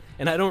happen.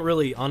 And I don't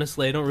really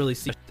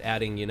see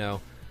adding,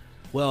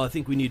 well, I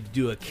think we need to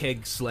do a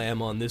keg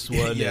slam on this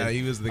one. Yeah, and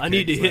he was the I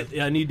need to keg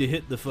hit. I need to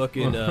hit the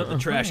fucking the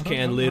trash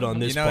can lid on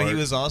this You know, part. he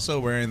was also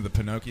wearing the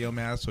Pinocchio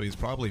mask, so he's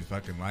probably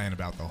fucking lying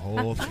about the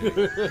whole thing.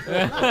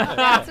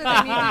 That's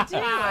what they need to do.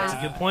 That's a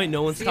good point.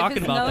 No one's See if talking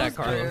his about nose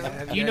that,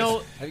 Carlos. grew. You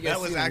know, That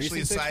was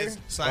actually sized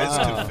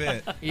Wow. to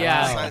fit.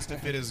 Yeah. Sized to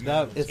fit his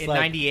No, nose. it's in like,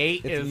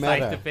 '98, it's it was meta.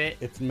 sized to fit.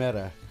 It's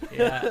meta.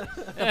 Yeah.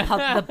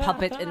 The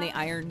puppet in the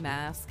iron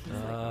mask. He's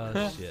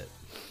like, Shit.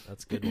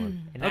 That's a good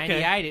one. In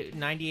Okay.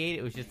 98,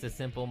 it was just a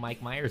simple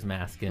Mike Myers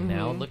mask, and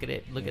now look at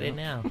it. Look at it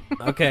now.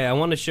 Okay, I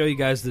want to show you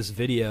guys this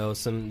video.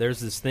 There's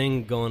this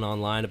thing going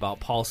online about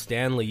Paul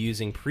Stanley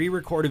using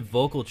pre-recorded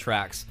vocal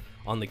tracks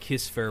on the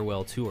Kiss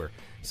farewell tour.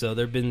 So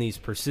there have been these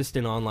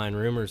persistent online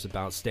rumors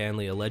about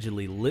Stanley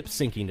allegedly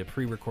lip-syncing to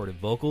pre-recorded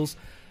vocals.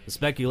 The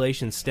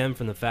speculation stemmed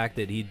from the fact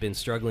that he'd been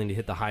struggling to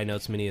hit the high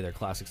notes many of their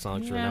classic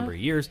songs for a number of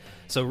years.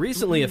 So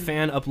recently, a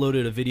fan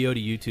uploaded a video to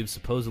YouTube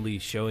supposedly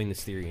showing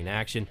this theory in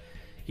action.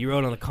 He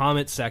wrote on the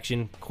comments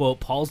section, quote,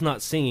 Paul's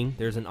not singing.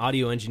 There's an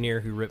audio engineer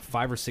who ripped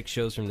 5 or 6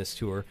 shows from this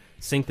tour,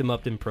 synced them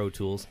up in Pro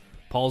Tools.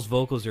 Paul's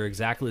vocals are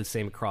exactly the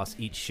same across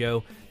each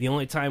show. The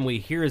only time we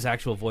hear his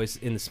actual voice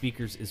in the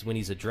speakers is when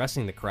he's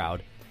addressing the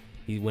crowd.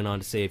 He went on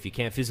to say, if you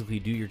can't physically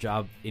do your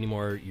job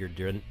anymore, you're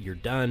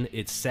done.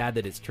 It's sad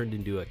that it's turned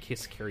into a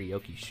Kiss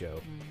karaoke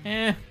show.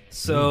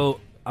 So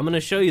I'm going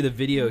to show you the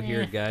video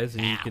here, guys,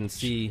 and you can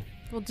see,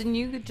 well, didn't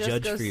you just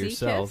judge go for see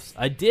yourselves. Kiss?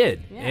 I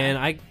did, Yeah.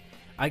 and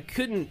I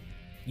couldn't.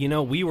 You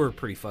know, we were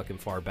pretty fucking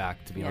far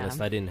back, to be Yeah.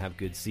 honest. I didn't have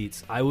good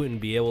seats. I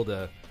wouldn't be able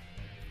to.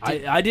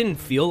 I didn't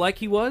feel like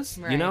he was,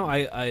 you know,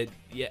 I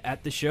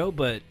at the show,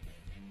 but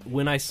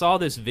when I saw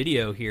this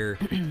video here,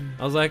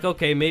 I was like,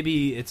 okay,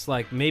 maybe it's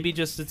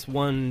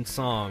one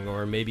song,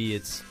 or maybe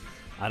it's,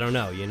 I don't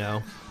know, you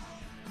know.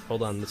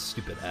 Hold on, this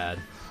stupid ad.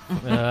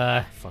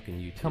 Fucking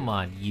YouTube. Come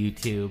on,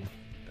 YouTube.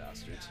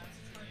 Bastards.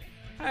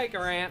 Hi,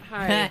 Grant.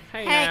 Hi.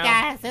 Hey now.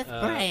 guys, it's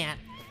Grant.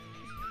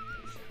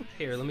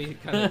 Here, let me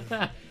kind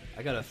of.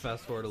 I gotta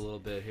fast forward a little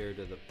bit here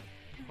to the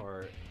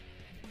part.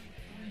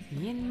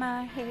 In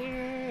my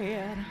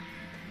head.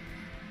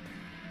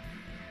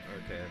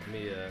 Okay, let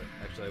me.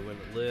 Actually, I went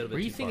a little bit. Were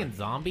you too singing far.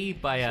 "Zombie"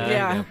 by?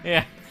 Yeah.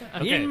 Yeah.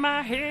 Okay. In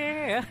my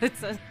head.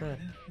 It's a,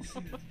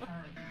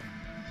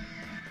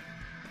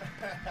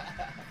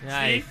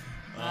 Nice.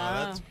 Oh,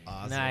 that's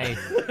awesome. Nice.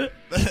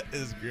 That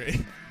is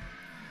great.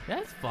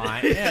 That's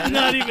fine. Yeah.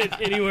 Not even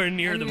anywhere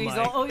near the and mic. he's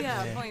all, oh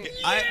yeah, point.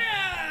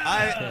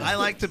 I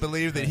like to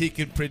believe that he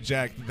can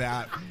project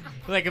that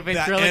Like a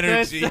that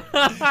ventriloquist. energy.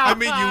 I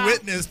mean, you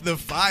witnessed the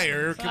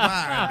fire. Come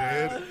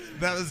on, dude.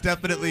 That was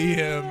definitely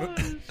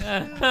him.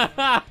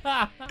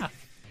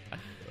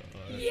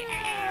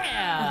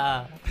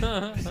 Yeah.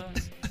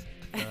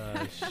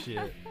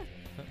 Shit.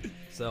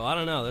 So I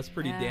don't know. That's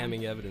pretty Yeah.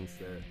 damning evidence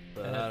there.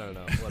 But I don't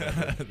know.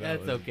 Whatever.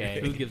 That's okay.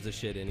 Who gives a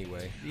shit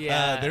anyway?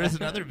 Yeah. There was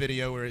another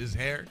video where his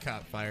hair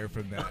caught fire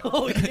from that.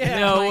 Oh yeah.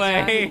 No Oh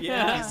my way. God.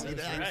 Yeah. You see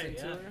that? Right,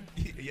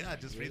 yeah. Yeah,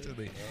 just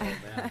recently. Oh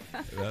man.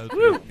 That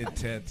was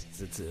intense.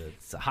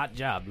 It's a hot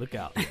job. Look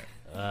out.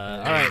 All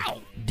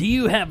right. Do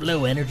you have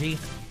low energy?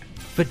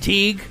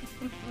 Fatigue?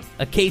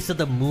 A case of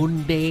the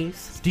moon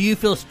days? Do you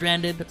feel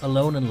stranded,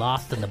 alone and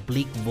lost in the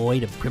bleak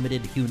void of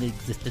primitive human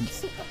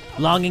existence?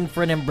 Longing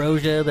for an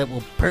ambrosia that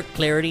will perk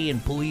clarity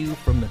and pull you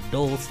from the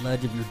dull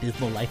sludge of your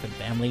dismal life and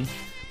family?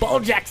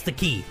 Balljack's the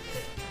key.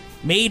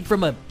 Made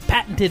from a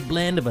patented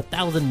blend of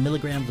 1,000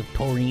 milligrams of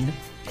taurine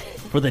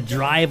for the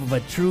drive of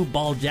a true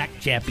Balljack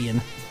champion.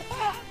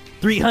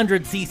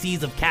 300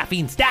 cc's of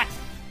caffeine stacked.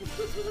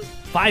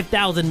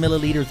 5,000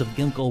 milliliters of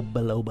ginkgo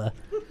biloba,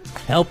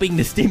 helping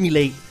to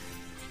stimulate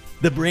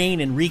the brain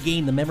and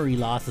regain the memory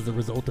loss as a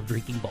result of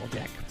drinking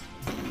Balljack.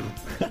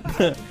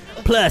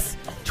 Plus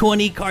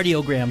 20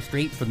 cardiograms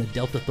straight from the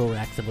delta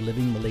thorax of a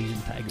living Malaysian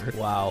tiger.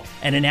 Wow.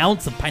 And an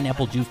ounce of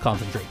pineapple juice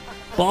concentrate.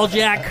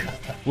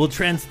 Balljack will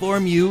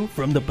transform you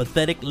from the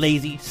pathetic,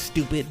 lazy,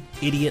 stupid,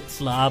 idiot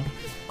slob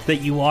that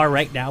you are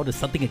right now to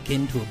something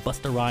akin to a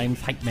Busta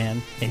Rhymes hype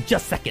man in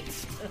just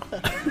seconds.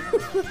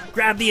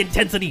 Grab the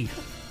intensity.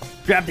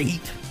 Grab the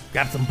heat.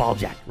 Grab some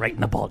Balljack right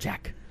in the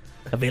Balljack.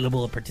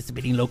 Available at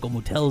participating local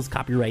motels.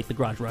 Copyright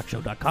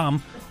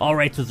thegaragerockshow.com. All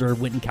rights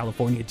reserved. Winton,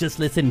 California. Just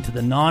listen to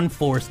the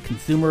non-forced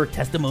consumer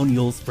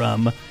testimonials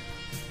from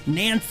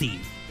Nancy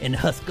in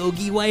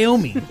Muskogee,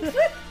 Wyoming.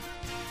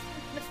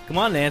 Come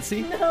on,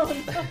 Nancy. No.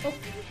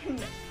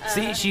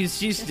 See,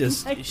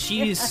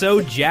 she's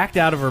so jacked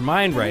out of her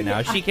mind right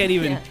now. She can't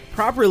even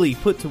properly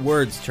put to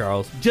words,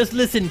 Charles. Just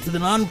listen to the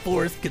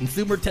non-forced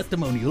consumer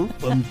testimonial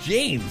from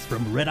James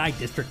from Red Eye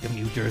District of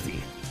New Jersey.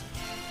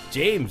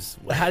 James,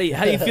 how do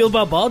you feel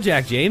about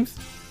Balljack, James?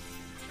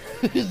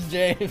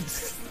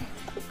 James.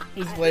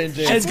 He's playing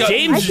James.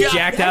 James is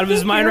jacked out of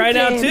his mind right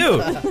now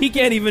too. He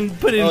can't even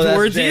put it into that's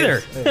words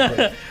James.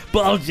 either.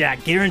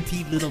 Balljack,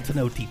 guaranteed little to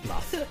no teeth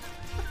loss.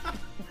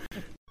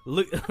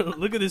 Look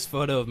at this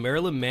photo of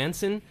Marilyn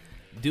Manson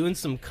doing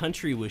some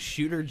country with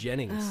Shooter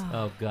Jennings.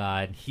 Oh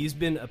God. He's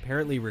been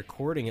apparently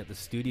recording at the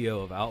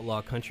studio of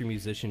outlaw country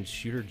musician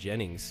Shooter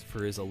Jennings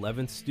for his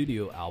 11th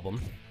studio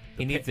album.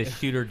 He needs to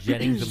Shooter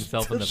Jennings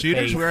himself in the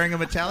Shooter's face. wearing a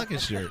Metallica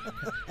shirt.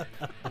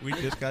 We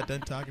just got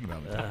done talking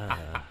about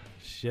Metallica.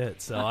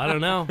 Shit. So I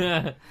don't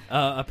know.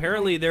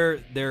 Apparently,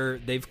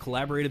 they've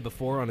collaborated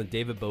before on a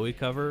David Bowie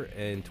cover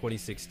in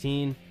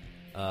 2016.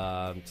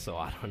 So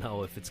I don't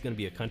know if it's going to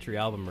be a country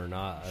album or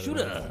not.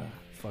 Shooter.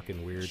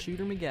 Fucking weird.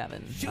 Shooter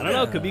McGavin. I don't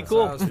know. Could be So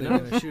cool. I was thinking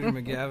of Shooter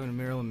McGavin and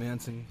Marilyn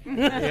Manson.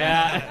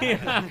 Yeah.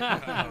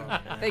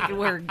 They could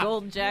wear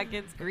gold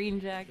jackets, green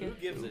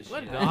jackets.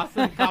 What an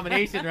awesome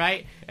combination,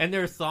 right? And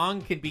their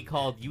song could be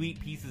called "You Eat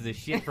Pieces of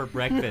Shit for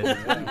Breakfast."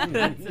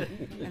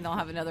 And they'll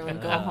have another one,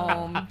 Go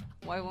Home.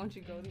 Why won't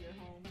you go to your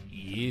home?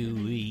 You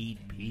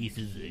eat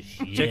pieces of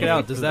shit. Check it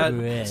out. Does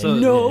that? So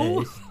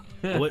No.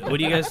 What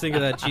do you guys think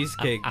of that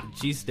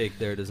cheesesteak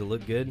there? Does it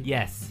look good?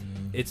 Yes.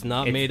 It's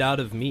not It's- made out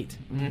of meat.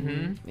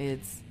 Mm-hmm.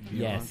 It's Beyond,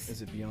 Yes.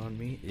 Is it Beyond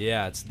Meat?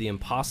 Yeah, it's the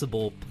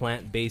Impossible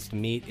plant-based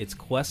meat. It's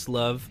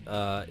Questlove.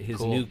 His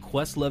Cool. new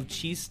Questlove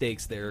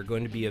cheesesteaks there are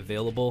going to be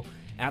available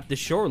at the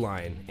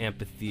Shoreline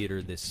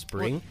Amphitheater this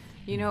spring.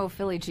 you know,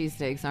 Philly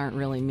cheesesteaks aren't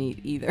really meat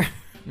either.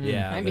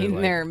 Yeah, I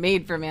mean, they're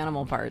made from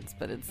animal parts,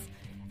 but it's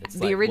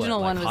the like, original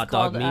what, like one was hot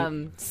dog called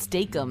meat?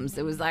 Steakums.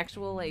 It was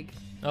actual like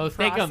Oh,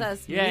 Steakums.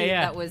 processed Yeah, meat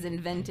yeah. that was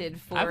invented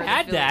for. I've the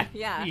had Philly- that.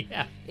 Yeah.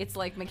 Yeah. It's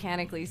like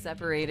mechanically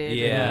separated.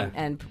 Yeah.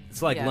 and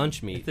It's like yeah.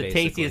 lunch meat. It's the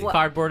basically. tastiest What?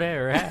 cardboard I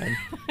ever had.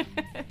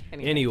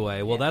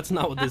 Anyway, well, that's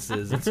not what this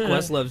is. It's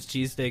Questlove's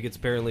cheesesteak. It's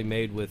apparently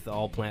made with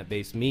all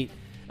plant-based meat.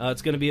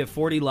 It's going to be at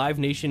 40 Live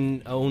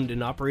Nation-owned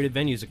and operated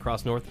venues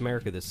across North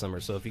America this summer.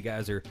 So if you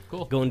guys are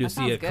Cool. going to That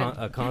see sounds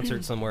good. a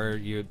concert somewhere,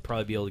 you'd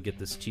probably be able to get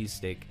this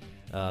cheesesteak.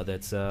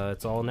 That's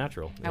it's all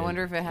natural. I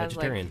wonder if it has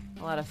like vegetarian.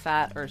 a lot of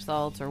fat or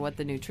salt or what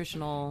the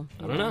nutritional.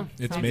 I don't know.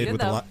 It's Sounds made good,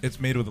 with though. a lot. It's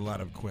made with a lot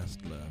of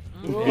Questlove.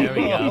 There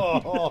we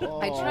go.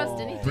 I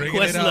trust anything.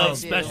 Bringing it Questlove home.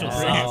 special Bring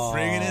sauce. it,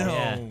 bringing it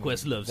Yeah. home.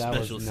 Questlove That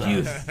special was sauce.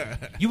 nice.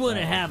 You want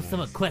to have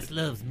some of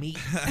Questlove's meat?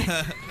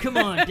 Come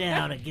on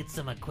down and get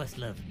some of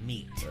Questlove's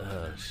meat.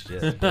 Oh,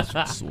 shit.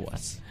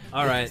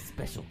 All right.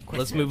 Special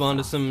Let's Questlove move on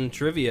to sauce. some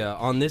trivia.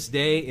 On this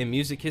day in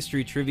music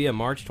history trivia,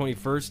 March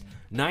 21st,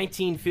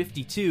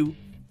 1952,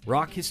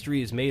 rock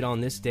history is made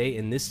on this day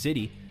in this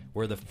city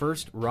where the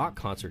first rock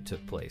concert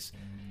took place.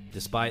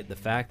 Despite the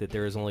fact that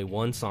there is only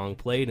one song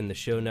played and the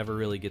show never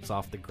really gets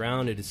off the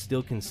ground, it is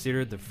still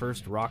considered the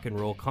first rock and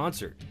roll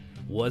concert.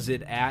 Was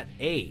it at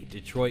A,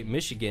 Detroit,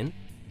 Michigan,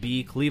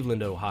 B,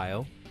 Cleveland,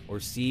 Ohio, or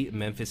C,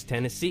 Memphis,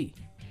 Tennessee?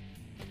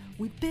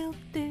 We built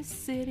this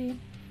city.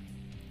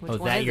 Which Oh, is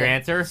one that is your it?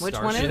 answer? Which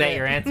Starship. one is Is that it?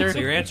 your answer? So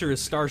your answer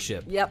is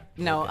Starship. Yep.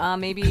 No.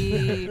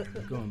 Maybe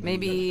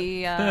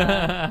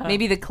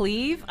the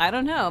Cleve. I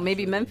don't know.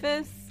 Maybe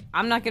Memphis.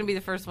 I'm not gonna be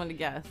the first one to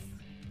guess.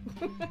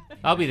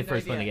 I'll be the No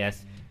first one to idea.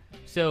 guess.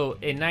 So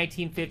in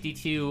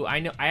 1952,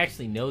 I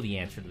actually know the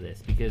answer to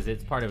this because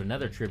it's part of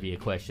another trivia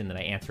question that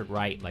I answered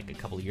right like a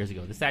couple of years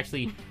ago. This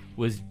actually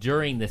was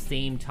during the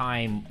same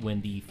time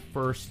when the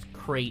first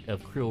crate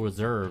of Creole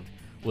Reserve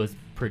was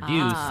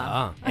produced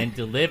and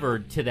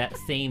delivered to that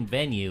same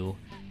venue,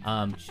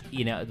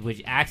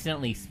 which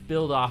accidentally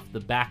spilled off the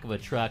back of a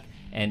truck.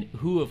 And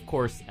who, of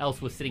course,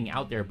 else was sitting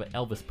out there but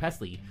Elvis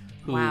Presley,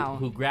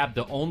 who grabbed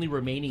the only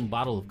remaining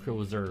bottle of Creole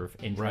Reserve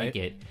and drank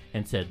it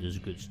and said, "This is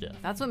good stuff."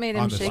 That's what made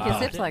On him the shake his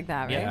spot. hips like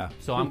that, right? Yeah.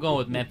 So I'm going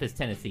with Memphis,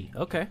 Tennessee.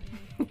 Okay.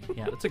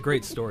 Yeah. That's a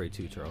great story,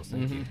 too, Charles.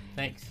 Thank you.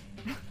 Thanks.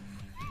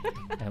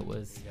 That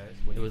was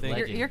what do you it was think?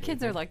 legend. Your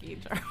kids are lucky,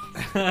 Charles.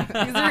 You're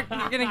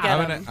gonna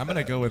get them. I'm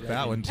gonna go with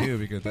that one too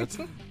because that's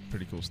a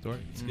pretty cool story.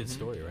 It's a good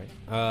story, right?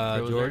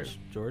 There was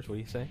George, what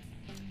do you say?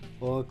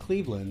 Well,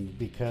 Cleveland,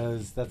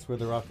 because that's where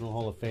the Rock and Roll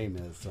Hall of Fame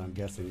is, so I'm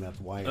guessing that's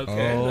why. Okay,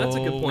 that's a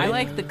good point. I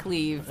like the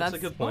Cleve. That's a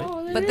good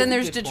point. But then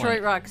there's a good Detroit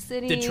point. Rock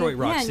City. Detroit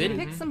Rock yeah, City. You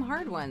pick some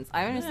hard ones.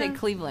 I'm gonna say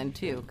Cleveland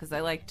too, because I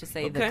like to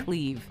say Okay. the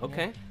Cleve.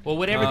 Okay. Well,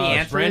 whatever the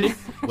answer Brandon, is,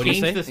 what do you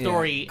change say? the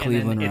story, Yeah, and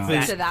then Cleveland it's Rocks.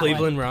 that. To that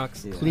Cleveland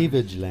Rocks.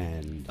 Cleavage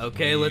Land.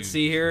 Okay, let's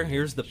see here.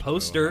 Here's the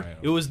poster. Ohio.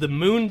 It was the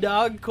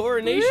Moondog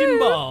Coronation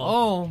Ball.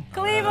 Oh,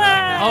 Cleveland.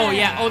 oh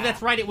yeah. Oh,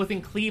 that's right. It was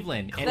in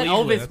Cleveland, and Cleveland.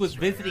 Elvis was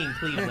visiting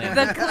Cleveland.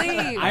 The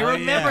Cleeve. I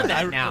remember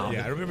that now.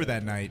 Yeah, I remember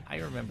that night. I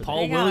remember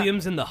Paul They got-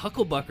 Williams and the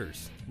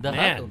Hucklebuckers. The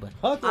Man.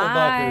 Hucklebuck.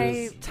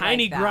 Hucklebuckers.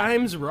 Tiny like that.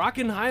 Grimes,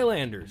 Rockin'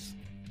 Highlanders.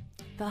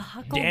 The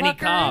Hucklebuckers. Danny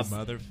Cobb.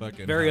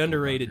 Motherfucking Very Hucklebuckers.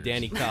 underrated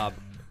Danny Cobb.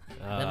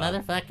 The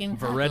motherfucking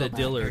Veretta Hucklebuckers.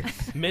 Dillard.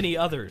 Many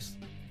others.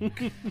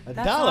 $1.50.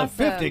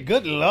 awesome.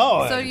 Good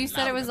lord. So you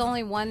said it was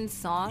only one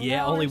song?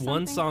 Yeah, though, or only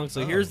one something? song.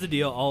 So here's the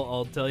deal.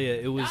 I'll tell you.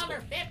 It was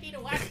 $1.50 to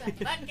watch the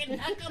fucking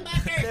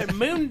Hucklebuckers.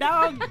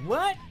 Moondog.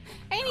 What?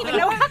 Ain't even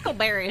no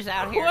huckleberries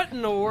out here. What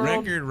in the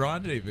world? Record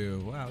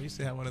Rendezvous. Wow, we used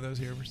to have one of those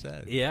here for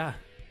set. Yeah.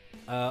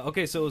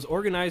 Okay, so it was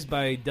organized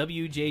by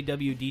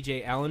WJW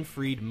DJ Alan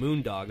Freed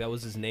Moondog. That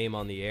was his name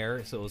on the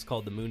air, so it was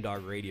called the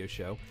Moondog Radio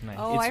Show. Nice.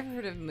 Oh, It's- I've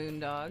heard of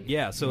Moondog.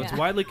 Yeah, so it's Yeah.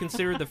 widely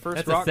considered the first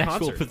That's rock a sexual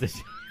concert.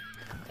 position.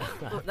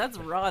 That's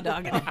raw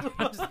dog. I'm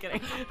just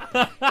kidding.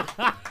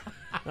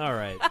 All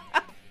right.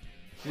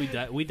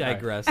 We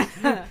digress.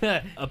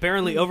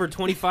 Apparently, over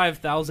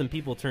 25,000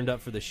 people turned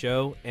up for the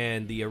show,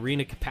 and the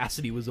arena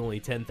capacity was only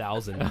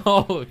 10,000.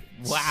 Oh,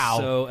 wow.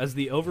 So, as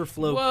the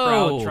overflow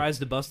crowd tries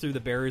to bust through the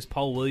barriers,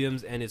 Paul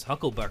Williams and his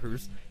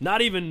Hucklebuckers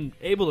not even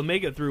able to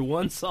make it through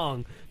one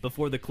song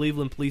before the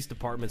Cleveland Police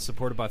Department,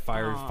 supported by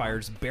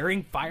firefighters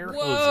bearing fire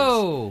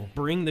hoses,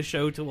 bring the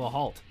show to a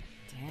halt.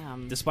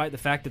 Damn. Despite the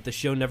fact that the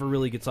show never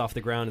really gets off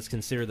the ground, it's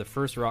considered the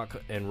first rock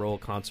and roll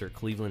concert.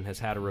 Cleveland has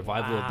had a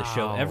revival of the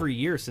show every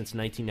year since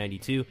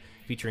 1992,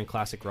 featuring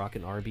classic rock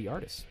and R&B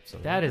artists. So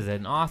that is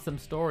an awesome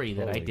story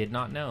that I did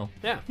not know.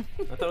 Yeah,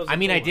 I thought it was. I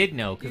mean, I did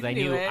know because I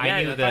knew.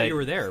 I knew thought you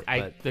were there.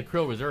 The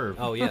Krill Reserve.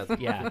 Oh yeah,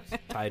 yeah,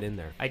 tied in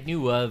there. I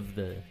knew of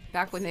the.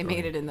 Back when they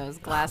made it in those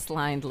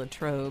glass-lined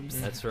Latrobes.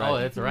 That's right. Oh,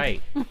 that's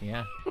right.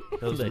 Yeah,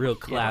 those real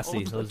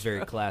classy. Those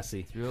very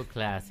classy. Real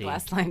classy.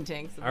 Glass-lined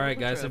tanks. All right,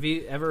 guys. Have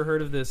you ever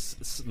heard of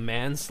this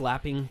man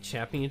slapping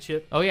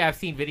championship? Oh yeah, I've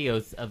seen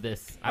videos of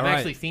this. I've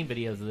actually seen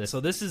videos of this.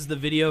 So this is the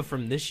video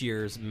from this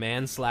year's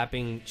man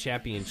slapping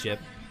championship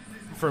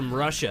from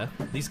Russia.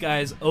 These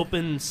guys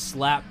open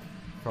slap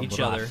From each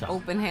Russia. other.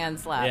 Open hand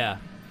slap. Yeah.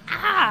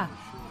 Ah!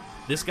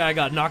 This guy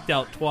got knocked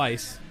out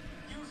twice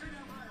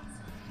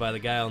by the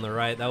guy on the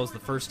right. That was the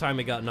first time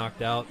he got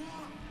knocked out.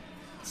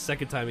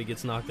 Second time he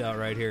gets knocked out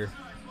right here.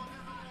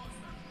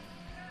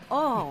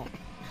 Oh.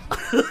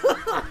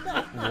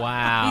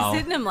 Wow. He's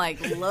hitting him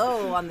like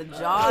low on the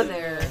jaw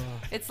there.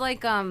 It's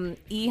like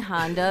E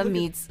Honda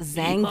meets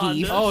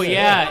Zangief. Oh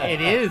yeah,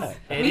 it is.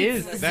 It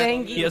Meets is.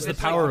 Zangief. He has the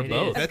power of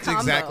both. That's combo.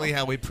 exactly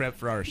how we prep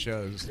for our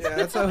shows. Yeah,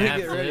 that's how we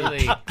get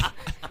ready.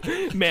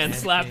 Absolutely. Man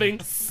slapping.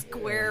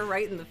 Square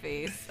right in the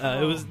face.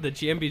 It was the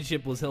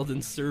championship was held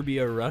in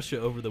Serbia, Russia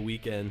over the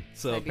weekend.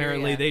 So Siberia.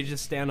 apparently they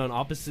just stand on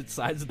opposite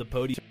sides of the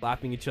podium,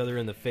 slapping each other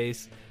in the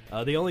face.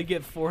 They only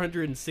get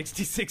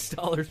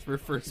 $466 for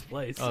first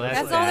place. Oh,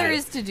 That's sad. all there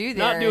is to do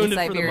there Not doing in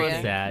it for the Siberia.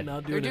 money. Sad.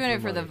 Not They're doing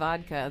it for the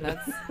money. vodka.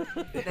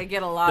 That's they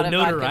get a lot The of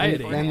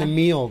notoriety. vodka. And the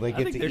meal they I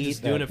get think to they're eat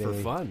just doing that it for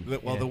day. fun.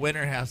 Well, the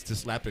winner has to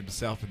slap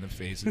himself in the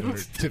face in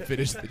order to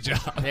finish the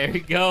job. There you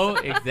go.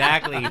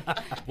 Exactly.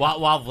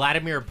 While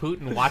Vladimir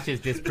Putin watches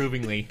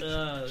disapprovingly,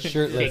 shakes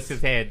Shirtless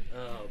his head.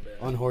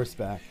 on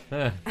horseback.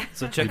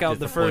 So check out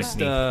the first.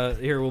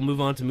 Here, we'll move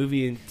on to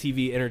movie and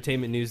TV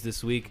entertainment news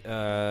this week.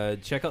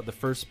 Check out the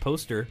first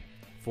poster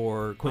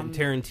for Quentin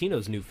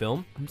Tarantino's new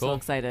film, I'm so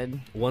excited.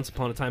 Once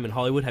Upon a Time in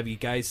Hollywood. Have you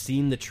guys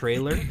seen the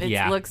trailer? It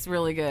Yeah. looks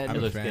really good. I'm a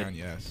looks fan, good.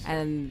 yes.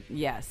 And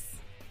yes.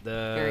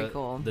 Very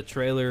cool. The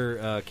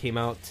trailer came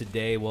out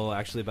today. Well,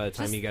 actually, by the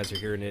time Just- you guys are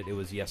hearing it, it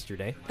was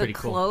yesterday. The Pretty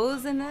cool.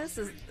 clothes in this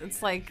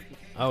it's like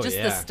Oh, just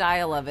yeah. the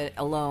style of it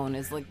alone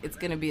is like it's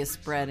gonna be a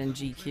spread in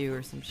GQ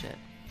or some shit.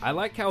 I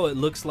like how it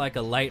looks like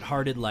a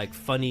lighthearted, like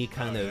funny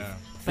kind of yeah.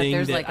 thing.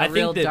 there's, that like, a I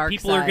real think that dark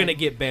people are side. gonna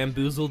get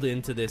bamboozled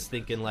into this,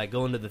 thinking like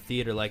going to the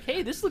theater, like,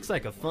 "Hey, this looks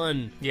like a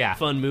fun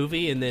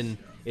movie," and then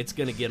it's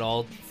gonna get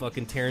all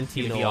fucking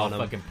Tarantino Be all on them.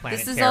 fucking Planet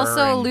This is Terror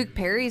also and- Luke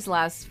Perry's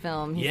last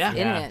film. He's Yeah. in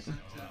Yeah.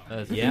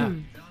 it. Yeah,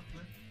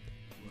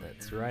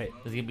 that's right.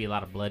 There's gonna be a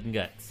lot of blood and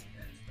guts.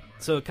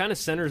 So it kind of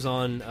centers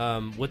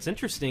on what's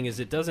interesting is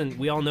it doesn't.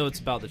 We all know it's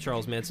about the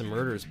Charles Manson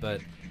murders,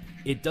 but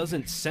it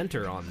doesn't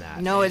center on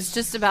that. No, it's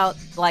just about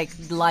like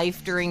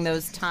life during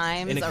those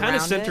times. And it kind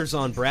of centers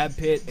on Brad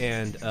Pitt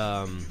and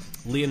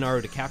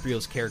Leonardo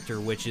DiCaprio's character,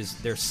 which is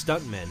their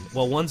stuntmen.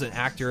 Well, one's an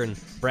actor, and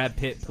Brad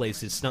Pitt plays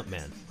his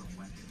stuntman.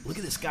 Look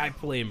at this guy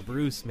playing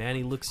Bruce, man.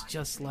 He looks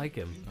just like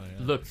him.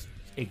 Looks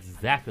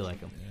exactly like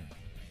him.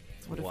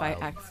 What if Wild.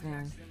 I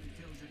accidentally?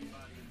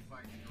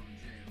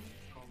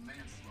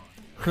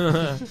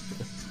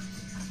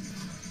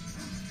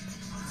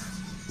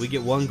 We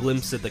get one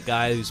glimpse at the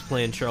guy who's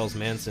playing Charles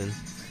Manson.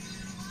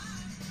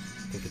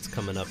 I think it's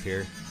coming up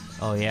here.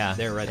 Oh yeah,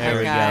 There, right there there.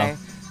 we Guy. go.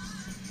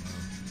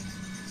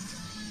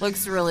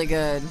 Looks really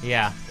good.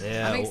 Yeah,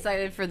 Yeah, I'm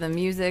excited for the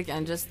music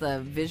and just the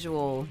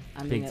visual.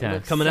 I mean, Big it time.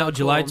 looks coming so out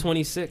July cool.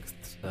 26th.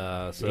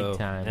 So, Big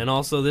time. and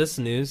also this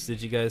news.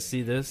 Did you guys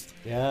see this?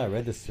 Yeah, I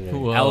read this today.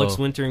 Whoa. Alex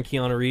Winter and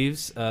Keanu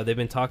Reeves. They've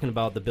been talking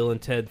about the Bill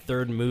and Ted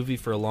third movie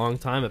for a long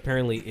time.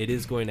 Apparently, it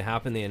is going to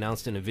happen. They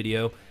announced in a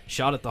video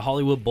shot at the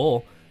Hollywood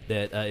Bowl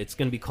that it's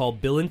going to be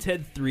called Bill and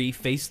Ted 3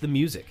 Face the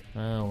Music.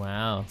 Oh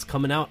wow. It's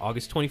coming out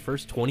August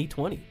 21st,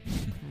 2020.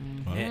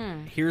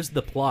 And here's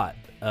the plot.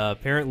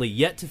 Apparently,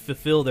 yet to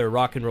fulfill their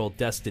rock and roll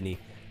destiny,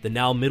 the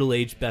now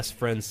middle-aged best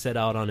friends set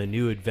out on a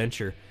new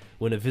adventure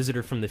when a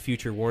visitor from the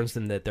future warns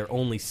them that their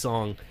only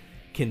song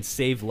can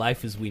save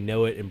life as we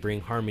know it and bring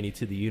harmony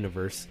to the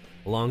universe.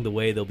 Along the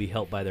way, they'll be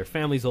helped by their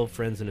family's old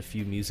friends and a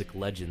few music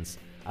legends.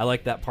 I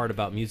like that part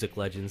about music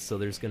legends, so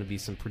there's going to be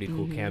some pretty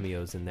cool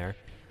cameos in there.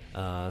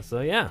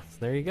 So yeah,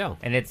 there you go.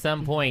 And at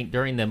some point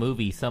during the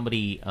movie,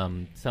 somebody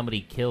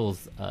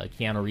kills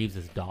Keanu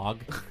Reeves' dog,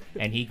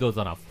 and he goes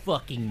on a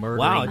fucking murdering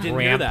Wow, I didn't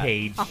hear that.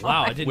 rampage.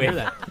 Wow, I didn't hear with-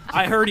 that.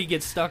 I heard he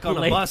gets stuck on a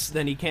Like- bus,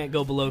 then he can't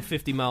go below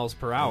 50 miles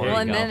per hour. There Well,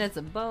 you and go. then it's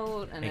a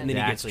boat, and, And then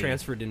he gets Exactly.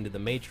 transferred into the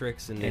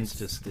Matrix, and And it's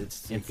just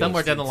it's. And it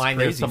somewhere goes- down the it's line,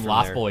 there's crazy some from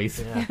Lost there. Boys.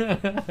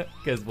 Yeah.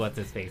 Because what's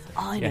his face?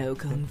 I Yeah. know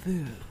kung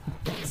fu.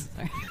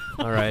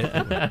 All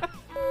right.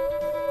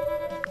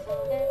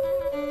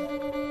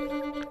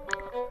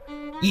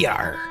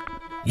 Yar!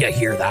 You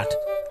hear that?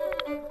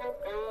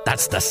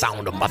 That's the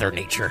sound of Mother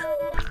Nature.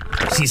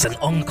 She's an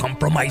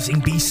uncompromising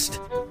beast.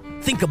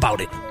 Think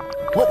about it.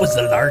 What was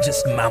the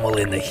largest mammal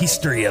in the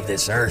history of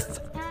this earth?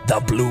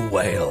 The blue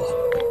whale.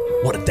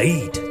 What did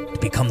they eat to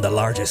become the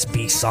largest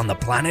beasts on the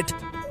planet?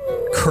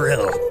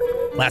 Krill.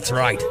 That's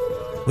right.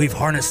 We've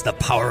harnessed the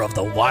power of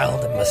the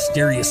wild and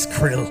mysterious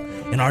krill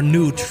in our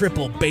new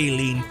triple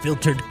baleen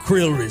filtered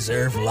Krill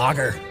Reserve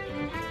lager.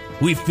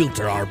 We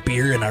filter our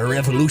beer in a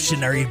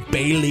revolutionary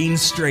baleen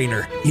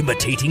strainer,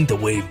 imitating the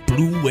way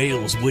blue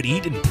whales would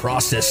eat and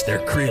process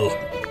their krill.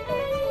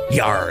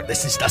 Yar,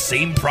 this is the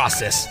same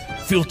process,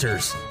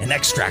 filters and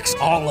extracts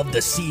all of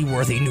the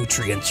seaworthy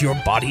nutrients your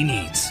body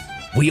needs.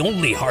 We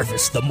only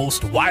harvest the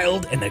most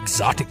wild and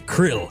exotic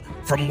krill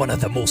from one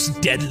of the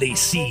most deadly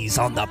seas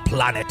on the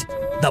planet,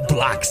 the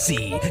Black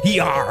Sea.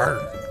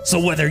 Yar! So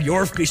whether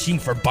you're fishing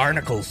for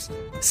barnacles,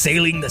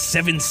 sailing the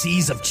 7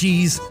 seas of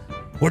cheese,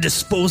 or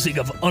disposing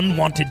of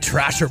unwanted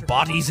trash or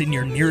bodies in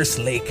your nearest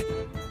lake,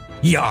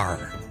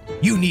 yar,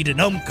 you need an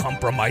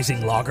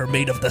uncompromising lager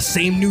made of the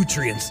same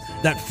nutrients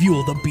that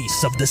fuel the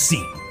beasts of the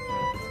sea.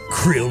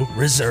 Krill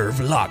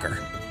Reserve Lager.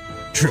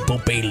 Triple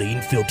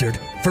baleen filtered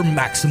for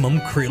maximum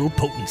krill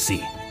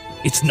potency.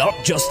 It's not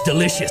just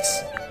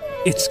delicious,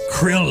 it's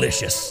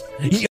krillicious.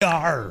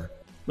 Yar!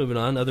 Moving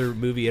on, other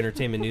movie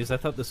entertainment news. I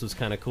thought this was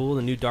kind of cool.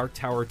 The new Dark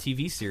Tower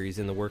TV series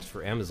in the works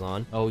for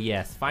Amazon. Oh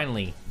yes,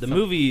 finally. The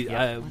movie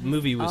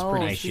was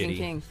pretty Stephen shitty.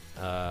 King.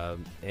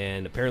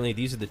 And apparently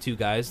these are the 2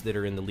 guys that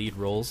are in the lead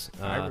roles.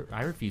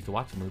 I refuse to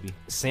watch the movie.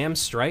 Sam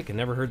Strike, I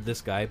never heard of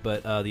this guy,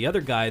 but the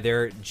other guy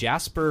there,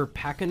 Jasper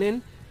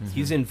Pakkanen,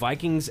 he's in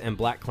Vikings and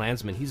Black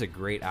Klansman. He's a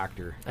great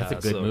actor. That's a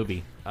good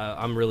movie.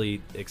 I'm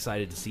really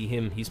excited to see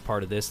him. He's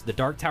part of this. The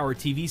Dark Tower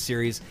TV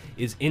series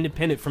is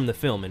independent from the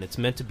film, and it's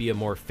meant to be a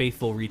more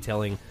faithful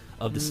retelling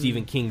of the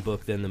Stephen King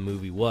book than the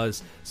movie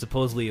was.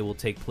 Supposedly it will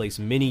take place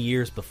many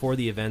years before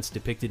the events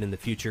depicted in the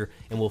future,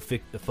 and will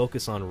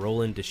focus on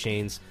Roland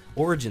Deschain's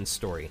origin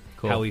story.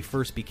 Cool. How he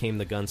first became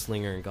the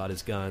gunslinger and got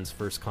his guns,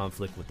 first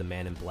conflict with the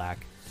Man in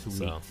Black. Sweet.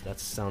 So that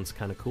sounds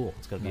kind of cool.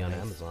 It's going to be on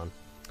Amazon.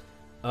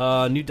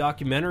 New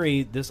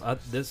documentary.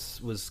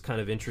 This was kind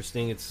of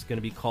interesting. It's going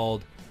to be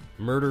called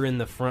Murder in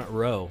the Front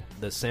Row,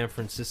 the San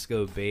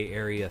Francisco Bay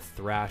Area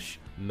thrash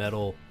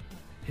metal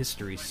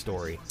history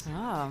story.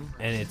 Oh.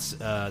 And it's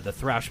the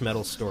thrash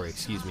metal story,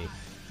 excuse me.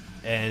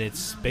 And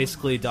it's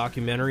basically a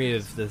documentary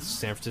of the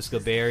San Francisco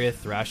Bay Area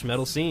thrash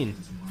metal scene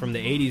from the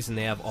 80s, and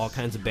they have all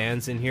kinds of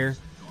bands in here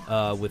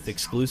with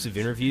exclusive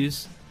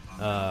interviews.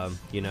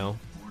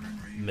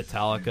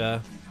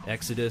 Metallica,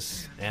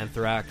 Exodus,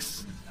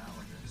 Anthrax.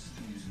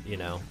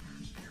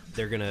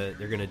 They're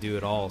gonna do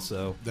it all.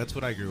 So That's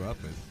what I grew up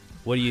in.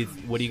 what do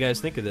you guys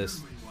think of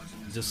this?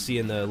 Just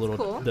seeing the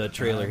Cool. the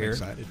trailer I'm here.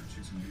 excited.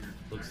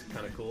 Looks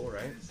kind of cool,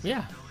 right?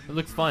 Yeah, it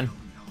looks fun.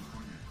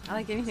 I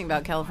like anything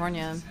about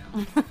California.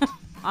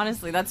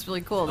 Honestly, that's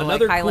really cool to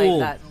Another highlight cool,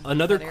 that.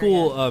 another that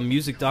cool area.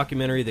 music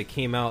documentary that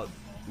came out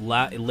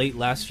late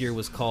last year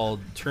was called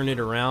 "Turn It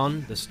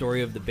Around: The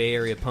Story of the Bay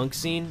Area Punk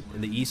Scene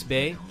in the East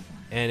Bay,"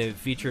 and it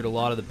featured a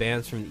lot of the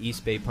bands from the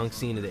East Bay punk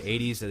scene of the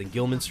 '80s and the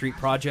Gilman Street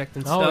Project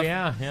and stuff. Oh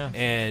yeah.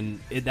 And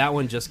that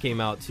one just came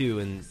out too,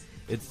 and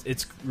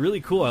it's really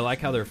cool. I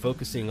like how they're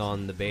focusing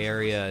on the Bay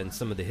Area and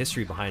some of the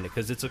history behind it,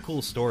 because it's a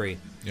cool story.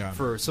 Yeah.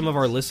 For some of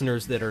our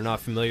listeners that are not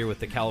familiar with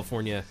the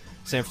California,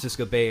 San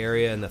Francisco Bay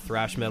Area and the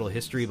thrash metal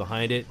history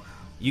behind it,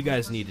 you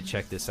guys need to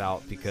check this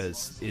out,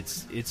 because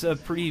it's a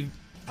pretty,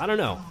 I don't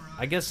know,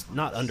 I guess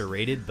not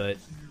underrated, but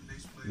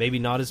maybe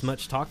not as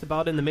much talked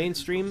about in the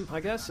mainstream, I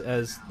guess,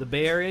 as the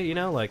Bay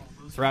Area, like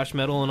thrash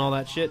metal and all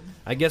that shit.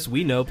 I guess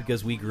we know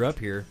because we grew up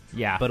here.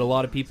 Yeah. But a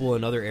lot of people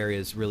in other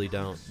areas really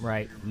don't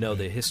Right. know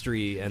the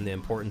history and the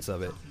importance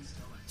of it.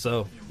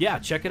 So, yeah,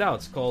 check it out.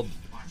 It's called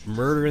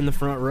Murder in the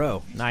Front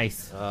Row.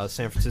 Nice.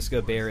 San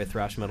Francisco Bay Area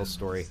thrash metal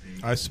story.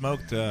 I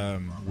smoked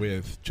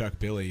with Chuck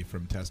Billy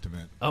from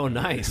Testament. Oh,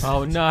 nice.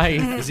 Oh, nice.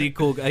 Is he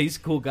cool? He's a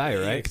cool guy,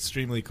 right?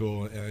 Extremely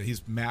cool.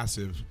 He's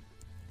massive.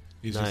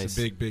 He's Nice. just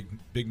a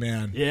big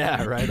man.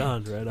 Yeah, right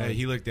on, right on.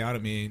 He looked down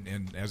at me,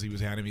 and as he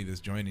was handing me this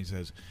joint, he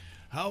says,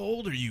 "How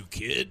old are you,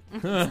 kid?"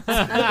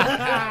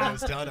 I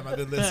was telling him I've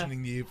been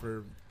listening to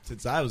you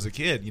since I was a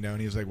kid, and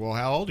he was like, "Well,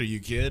 how old are you,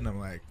 kid?" And I'm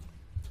like,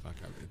 "Fuck."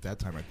 At that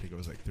time, I think I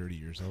was like 30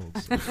 years old.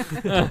 So.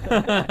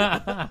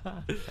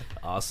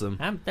 Awesome.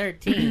 I'm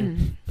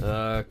 13.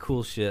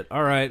 Cool shit.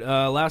 All right,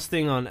 last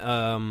thing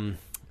on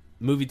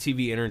movie,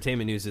 TV,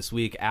 entertainment news this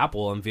week.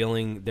 Apple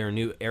unveiling their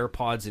new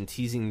AirPods and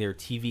teasing their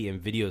TV and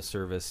video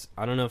service.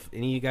 I don't know if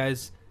any of you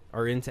guys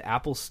are into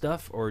Apple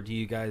stuff, or do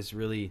you guys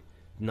really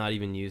not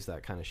even use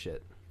that kind of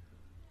shit?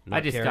 I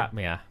just care? got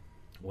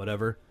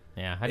whatever.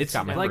 Yeah, I just It's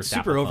got my like first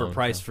super Apple phone,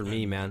 overpriced so- for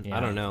me, man. Yeah. I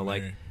don't know.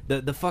 Like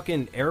Right. the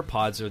fucking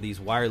AirPods are these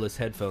wireless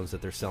headphones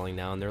that they're selling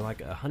now, and they're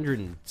like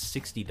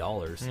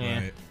 $160,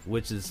 Right.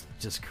 which is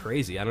just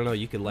crazy. I don't know.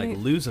 You could like Wait,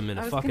 lose them in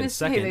I a was fucking gonna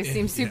say, second. they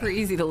seem super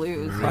easy to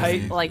lose.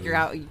 Right. Like you're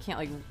out, you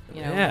can't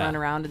Yeah. run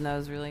around in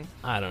those really.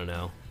 I don't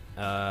know.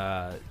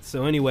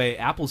 So anyway,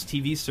 Apple's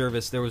TV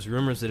service, there was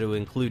rumors that it would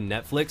include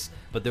Netflix,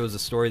 but there was a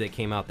story that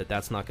came out that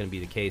that's not going to be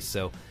the case.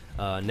 So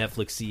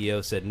Netflix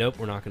CEO said, nope,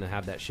 we're not going to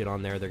have that shit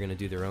on there. They're going to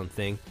do their own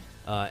thing.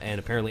 And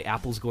apparently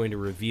Apple's going to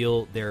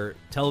reveal their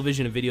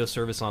television and video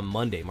service on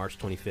Monday, March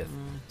 25th.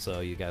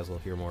 So you guys will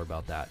hear more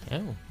about that.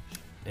 Oh.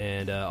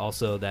 And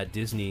also that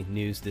Disney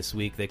news this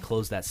week, they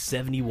closed that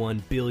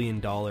 $71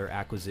 billion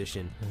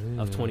acquisition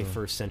of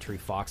 21st Century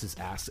Fox's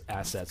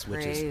assets,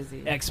 which is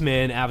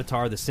X-Men,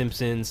 Avatar, The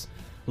Simpsons,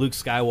 Luke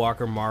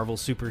Skywalker, Marvel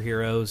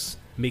superheroes,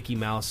 Mickey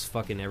Mouse,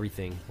 fucking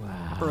everything.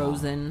 Wow.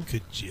 Frozen.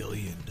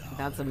 $1,000,000,000.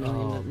 That's $1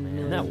 million,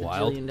 Isn't that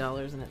wild? $1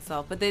 billion in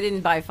itself. But they didn't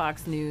buy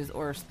Fox News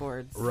or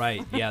sports.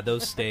 Right. Yeah,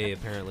 those stay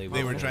apparently.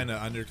 They were trying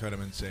to undercut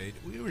them and say,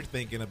 we were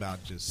thinking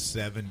about just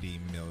 $70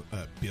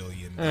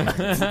 billion.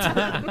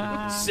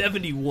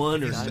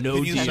 71 or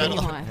no deal.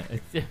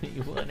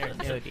 71 or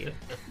no deal.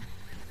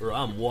 Or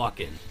I'm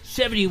walking.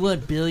 71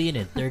 billion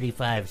and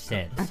 35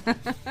 cents.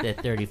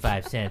 That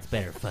 35 cents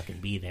better fucking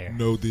be there.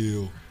 No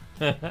deal.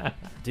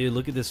 Dude,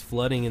 look at this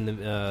flooding in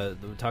the.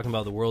 We're talking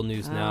about the world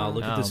news now.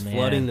 Look at this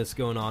flooding that's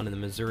going on in the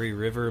Missouri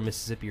River,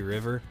 Mississippi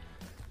River.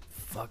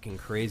 Fucking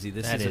crazy.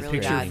 This is a really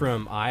picture bad.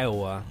 from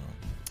Iowa.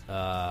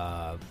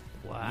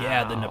 Wow.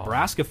 Yeah, the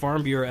Nebraska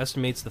Farm Bureau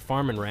estimates the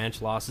farm and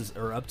ranch losses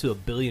are up to $1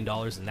 billion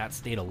in that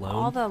state alone.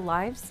 All the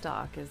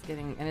livestock is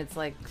getting, and it's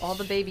like all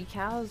the baby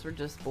cows were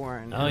just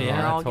born. Oh, and yeah,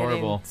 they're all that's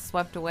horrible. getting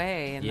swept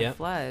away in the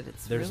flood.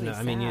 It's There's really no.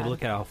 I mean, you sad.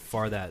 look at how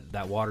far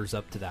that water's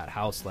up to that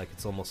house, like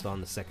it's almost on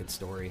the second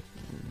story.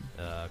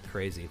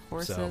 Crazy.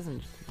 Horses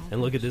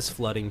and look at this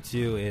flooding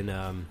too.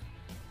 In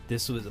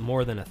this was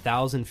more than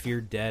 1,000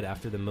 feared dead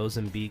after the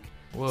Mozambique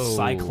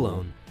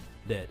cyclone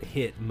that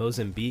hit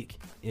Mozambique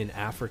in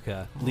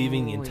Africa,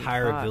 leaving Holy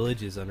entire fuck.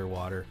 villages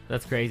underwater.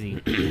 That's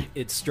crazy.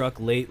 It struck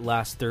late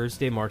last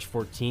Thursday, March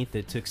 14th.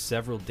 It took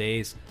several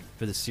days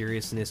for the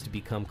seriousness to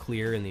become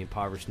clear in the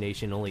impoverished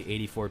nation. Only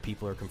 84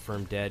 people are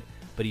confirmed dead,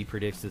 but he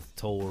predicts that the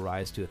toll will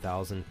rise to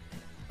 1,000.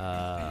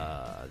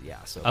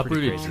 So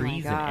uprooted pretty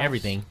trees gosh. and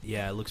everything.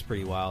 Yeah, it looks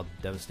pretty wild.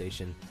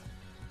 Devastation.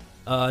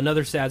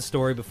 Another sad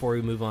story before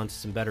we move on to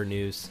some better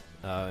news,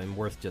 and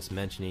worth just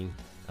mentioning,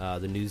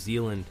 the New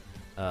Zealand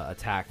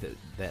attack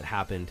that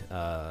happened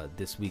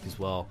this week as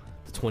well.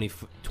 The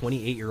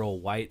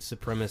 28-year-old white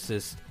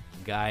supremacist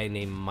guy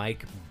named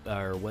Mike,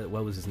 or what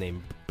was his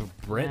name?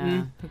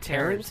 Breton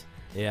Tarrant?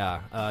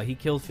 Yeah, he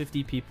killed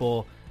 50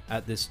 people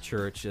at this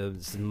church,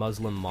 this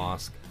Muslim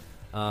mosque.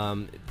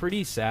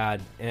 Pretty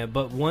sad.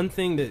 But one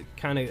thing that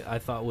kind of I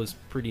thought was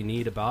pretty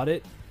neat about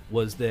it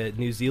was that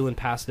New Zealand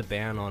passed a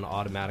ban on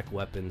automatic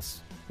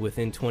weapons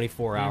within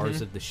 24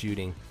 hours of the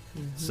shooting.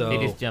 So They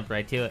just jumped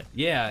right to it.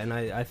 yeah, and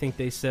I think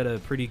they set a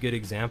pretty good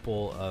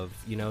example of,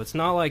 it's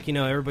not like,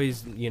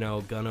 everybody's,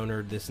 gun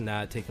owner, this and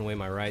that, taking away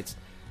my rights.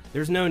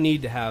 There's no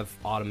need to have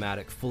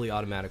fully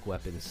automatic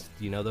weapons.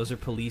 Those are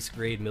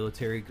police-grade,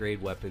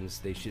 military-grade weapons.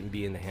 They shouldn't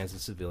be in the hands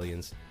of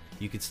civilians.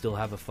 You could still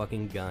have a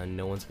fucking gun.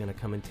 No one's going to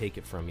come and take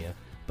it from you.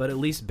 But at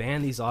least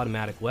ban these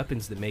automatic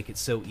weapons that make it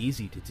so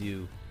easy to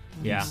do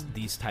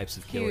these types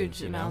of killings.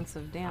 Huge amounts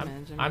of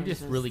damage. I'm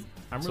really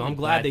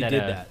glad they that,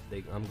 did that.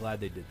 I'm glad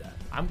they did that.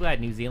 I'm glad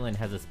New Zealand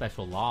has a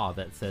special law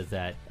that says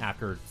that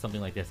after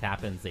something like this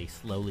happens, they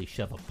slowly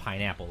shove a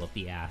pineapple up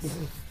the ass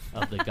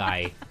of the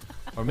guy.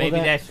 Or maybe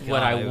that's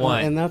what I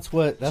want. And that's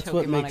what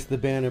Choke him on makes a- the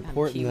ban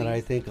important. That I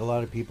kiwis. think a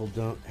lot of people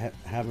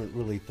haven't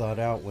really thought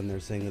out when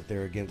they're saying that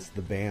they're against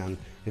the ban.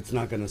 It's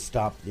not going to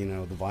stop the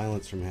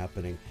violence from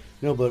happening.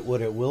 No, but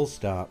what it will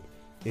stop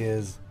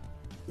is,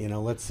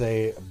 let's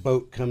say a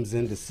boat comes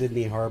into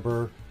Sydney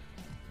Harbor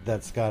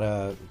that's got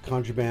a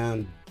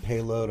contraband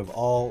payload of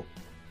all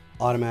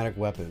automatic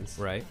weapons.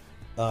 Right.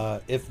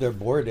 If they're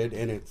boarded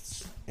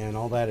and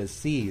all that is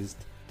seized,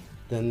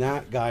 then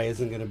that guy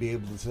isn't going to be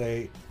able to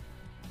say,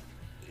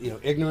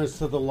 ignorance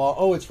to the law.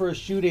 Oh, it's for a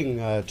shooting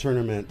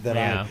tournament that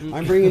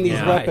I'm bringing these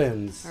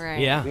weapons. Right.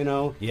 Yeah.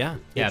 Yeah,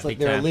 It's like big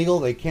they're time. illegal.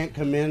 They can't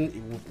come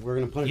in. We're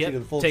going to punish you to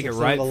the full Take it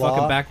extent right of the law.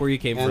 fucking back where you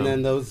came from. And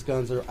then those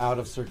guns are out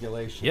of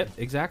circulation. Yep,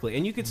 exactly.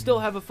 And you could still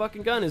have a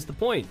fucking gun is the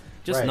point.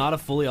 Just Right. not a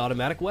fully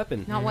automatic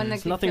weapon. Not one that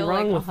There's could nothing kill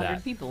wrong like with 100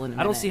 that. people in a I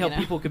don't minute, see how you know?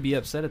 people could be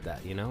upset at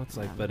that, It's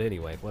like, but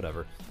anyway,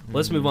 whatever.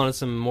 Let's move on to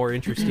some more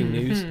interesting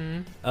news.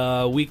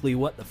 Weekly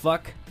What the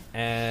Fuck,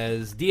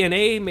 as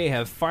DNA may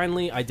have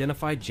finally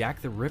identified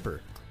Jack the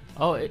Ripper.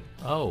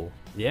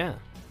 Yeah.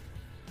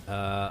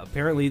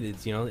 Apparently,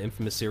 it's, the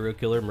infamous serial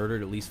killer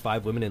murdered at least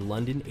 5 women in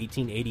London,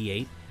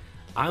 1888.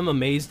 I'm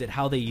amazed at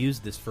how they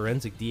used this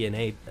forensic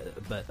DNA,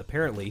 but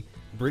apparently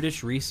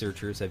British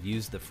researchers have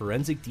used the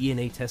forensic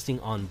DNA testing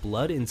on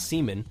blood and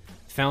semen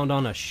found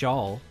on a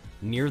shawl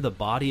near the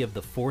body of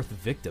the 4th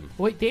victim.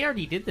 Wait, they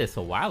already did this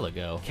a while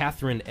ago.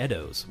 Catherine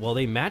Eddowes. Well,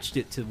 they matched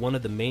it to one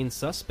of the main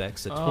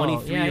suspects, a Oh,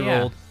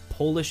 23-year-old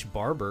Polish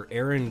barber,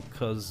 Aaron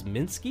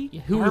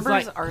Kozminski. Who was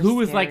Barbers like are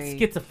scary.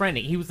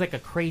 schizophrenic. He was like a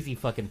crazy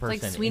fucking person.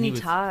 It's like and Sweeney he was,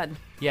 Todd.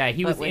 Yeah,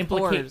 he but was with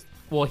implicated. whores.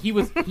 Well,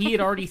 he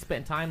had already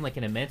spent time like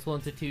in a mental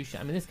institution.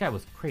 I mean, this guy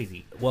was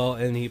crazy. Well,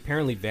 and he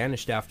apparently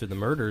vanished after the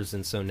murders,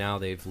 and so now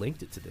they've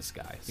linked it to this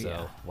guy. So,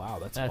 Yeah. wow,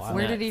 that's That's wild.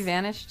 Where did he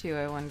vanish to?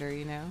 I wonder.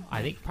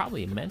 I think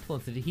probably a mental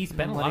institution. He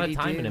spent a What lot did of he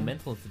time in do? a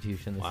mental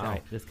institution. Wow.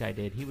 This guy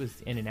did. He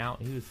was in and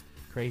out. He was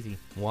crazy.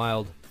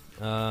 Wild.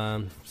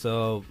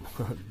 So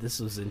this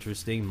was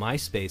interesting.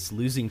 MySpace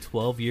losing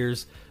 12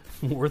 years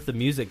worth of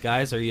music.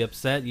 Guys, are you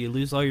upset? You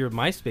lose all your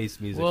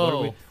MySpace music.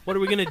 Whoa. What are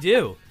we gonna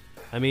do?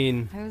 I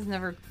mean, I was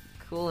never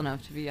cool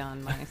enough to be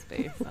on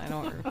MySpace. I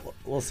don't.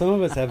 Well, some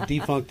of us have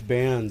defunct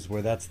bands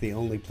where that's the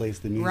only place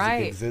the music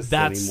Right. exists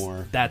that's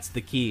anymore. that's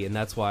the key, and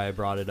that's why I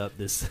brought it up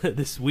this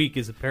this week.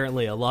 Is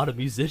apparently a lot of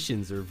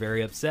musicians are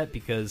very upset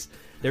because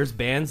there's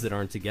bands that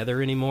aren't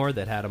together anymore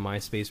that had a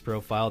MySpace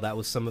profile. That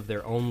was some of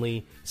their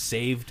only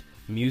saved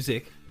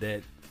music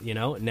that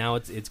now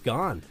it's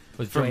gone.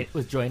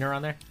 Was Joyner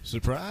on there?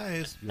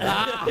 Surprise! Could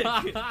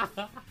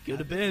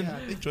have been. Yeah,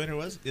 I think Joyner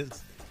was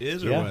was.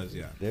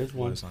 Yeah, there's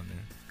one. was on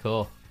there.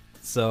 Cool.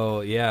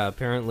 So yeah,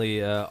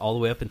 apparently all the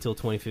way up until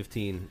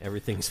 2015,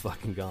 everything's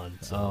fucking gone.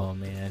 So, Oh,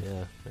 man.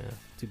 yeah,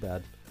 too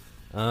bad.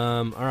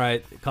 All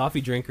right,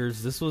 coffee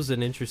drinkers. This was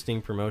an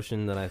interesting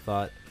promotion that I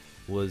thought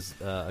was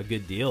a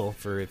good deal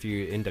for if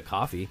you're into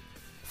coffee.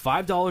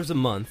 $5 a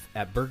month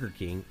at Burger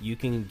King, you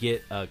can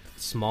get a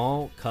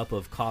small cup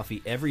of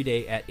coffee every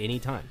day at any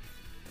time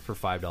for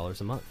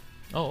 $5 a month.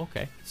 Oh,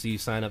 okay. So you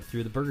sign up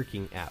through the Burger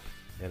King app,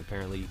 and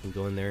apparently you can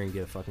go in there and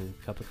get a fucking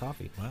cup of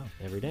coffee. Wow.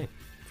 Every day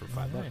for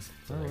 $5.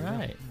 So All there you go.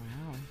 right.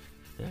 Wow.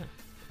 Yeah.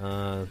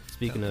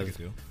 Speaking Sounds of like a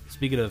deal.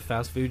 speaking of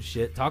fast food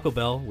shit, Taco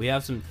Bell. We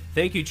have some.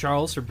 Thank you,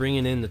 Charles, for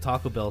bringing in the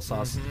Taco Bell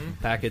sauce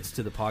packets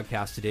to the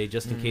podcast today,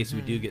 just in case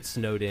we do get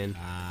snowed in.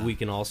 We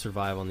can all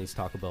survive on these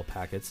Taco Bell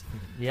packets.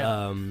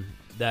 Yeah.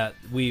 That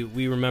we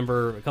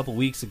remember a couple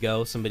weeks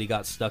ago, somebody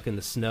got stuck in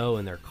the snow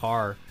in their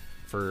car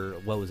for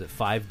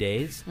 5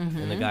 days,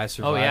 and the guy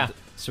survived. Oh, yeah.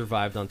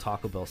 Survived on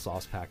Taco Bell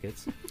sauce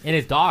packets. And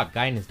his dog.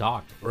 Guy and his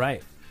dog.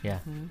 Right. Yeah.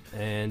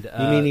 And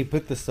You mean he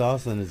put the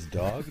sauce on his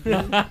dog?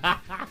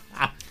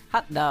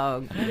 Hot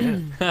dog.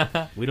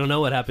 we don't know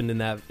what happened in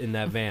that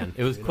van.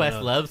 It was We don't know.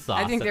 Questlove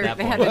sauce. I think at that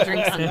they had point. to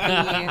drink some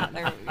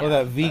tea. Oh,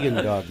 that vegan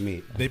dog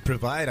meat. They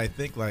provide, I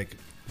think, like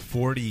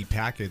 40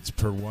 packets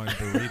per one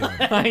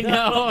burrito. I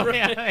know.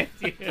 Yeah, I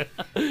do.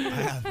 I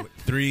have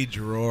 3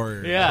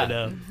 drawers. Yeah. I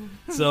know.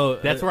 So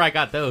That's where I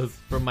got those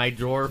from my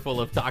drawer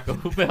full of Taco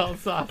Bell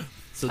sauce.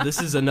 So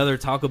this is another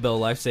Taco Bell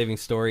life-saving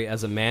story.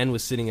 As a man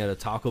was sitting at a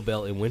Taco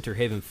Bell in Winter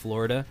Haven,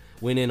 Florida,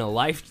 when in a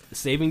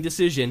life-saving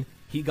decision,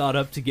 he got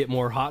up to get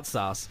more hot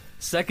sauce.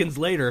 Seconds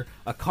later,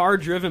 a car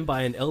driven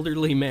by an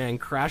elderly man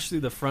crashed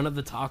through the front of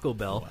the Taco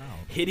Bell,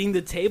 hitting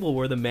the table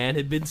where the man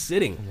had been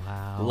sitting.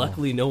 Wow.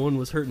 Luckily, no one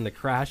was hurt in the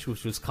crash,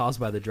 which was caused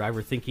by the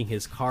driver thinking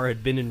his car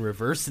had been in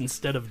reverse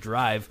instead of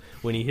drive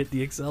when he hit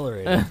the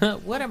accelerator.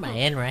 What am I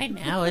in right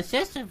now? It's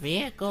just a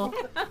vehicle.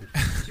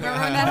 Remember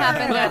when that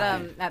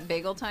happened at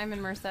Bagel Time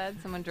in Merced?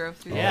 Someone drove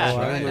through. Yeah. Oh,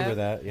 the I window? remember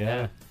that.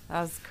 Yeah.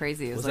 That was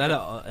crazy. It Was like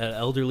that an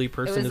elderly It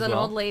person was as an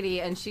well? old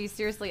lady, and she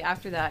seriously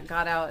after that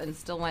got out and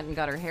still went and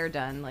got her hair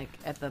done, like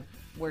at the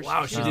where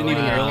Wow, she she was didn't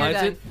getting even her hair realize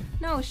done. it?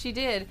 No, she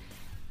did.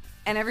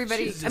 And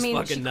everybody, She's I just mean,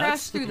 fucking she nuts.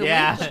 crashed through the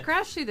Yeah. window, she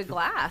crashed through the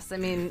glass. I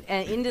mean,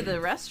 and into the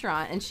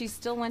restaurant, and she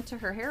still went to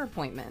her hair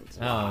appointment.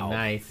 Oh,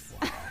 nice.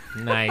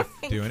 Nice.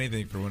 Do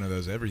anything for one of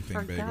those everything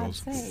For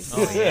God's bagels. sake.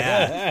 Oh,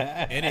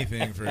 yeah.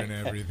 Anything for an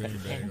everything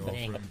bagel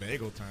Anything. from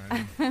Bagel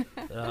Time.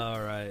 All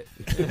right.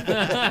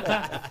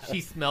 She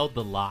smelled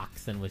the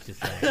locks and was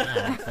just like,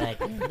 Oh, it's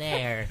like in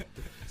there.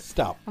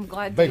 Stop. I'm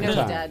glad Bagel Dino's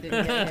time. dad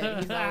didn't get hit.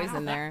 He's always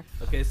in there.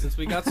 Okay, since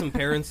we got some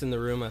parents in the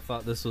room, I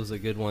thought this was a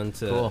good one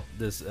to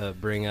Cool.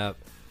 bring up.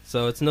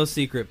 So it's no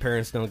secret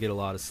parents don't get a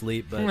lot of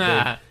sleep, but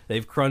Ah.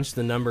 they've crunched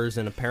the numbers,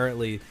 and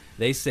apparently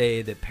they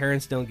say that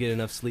parents don't get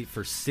enough sleep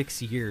for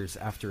 6 years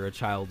after a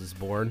child is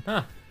born.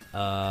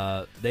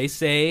 Huh. They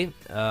say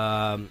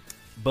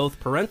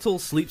both parental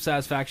sleep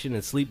satisfaction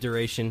and sleep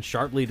duration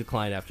sharply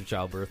decline after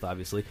childbirth,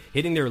 obviously,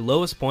 hitting their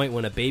lowest point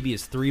when a baby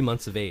is 3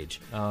 months of age.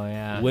 Oh,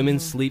 yeah.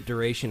 Women's sleep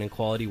duration and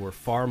quality were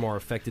far more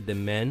affected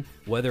than men,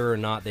 whether or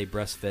not they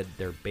breastfed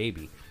their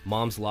baby.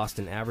 Moms lost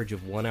an average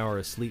of 1 hour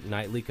of sleep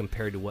nightly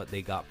compared to what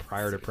they got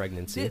prior to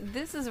pregnancy.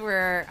 This is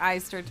where I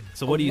start.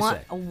 So what do you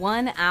say?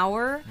 1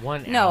 hour?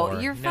 1 No,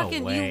 hour? you're No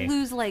fucking. way. You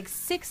lose like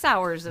 6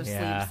 hours of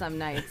Yeah. sleep some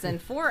nights, and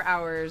 4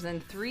 hours,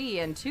 and 3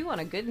 and 2 on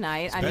a good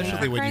night. I mean,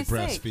 Especially for when you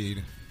Christ's sake.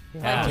 breastfeed.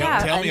 Yeah.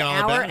 Tell an me all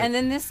hour, about it. and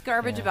then this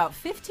garbage Yeah. about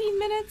 15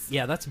 minutes.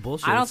 Yeah, that's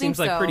bullshit. I don't it seems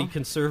think like so. pretty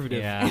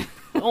conservative. Yeah.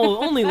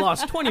 Only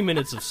lost 20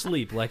 minutes of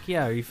sleep. Like,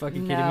 yeah, are you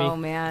fucking kidding No,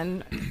 me?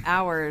 man,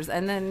 hours,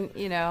 and then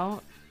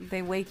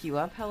they wake you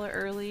up hella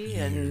early,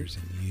 and Years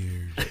and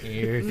years.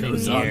 Years and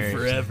Goes on years.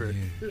 forever.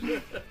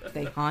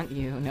 they haunt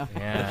you. No,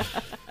 Yeah.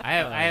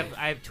 I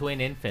have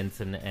twin infants,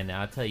 and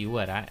I'll tell you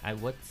what,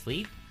 what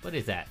sleep? What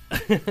is that?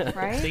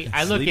 Right? See,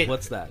 I look Sleep, at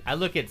what's that? I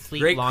look at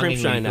sleep Great longingly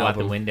Crimpshine go out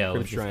album. the window.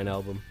 Crimpshine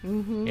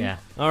album. Yeah.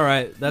 All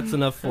right, that's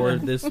enough for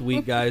this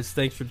week, guys.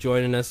 Thanks for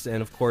joining us,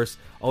 and of course,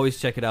 always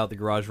check it out,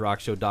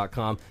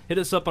 thegaragerockshow.com. Hit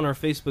us up on our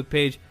Facebook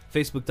page,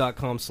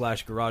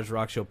 facebook.com/Garage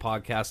Rock Show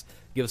Podcast.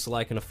 Give us a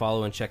like and a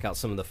follow, and check out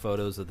some of the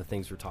photos of the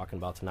things we're talking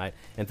about tonight.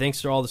 And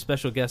thanks to all the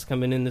special guests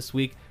coming in this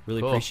week.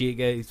 Really Cool. appreciate you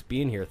guys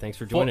being here. Thanks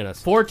for joining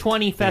us.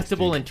 420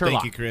 Festival in Turlock.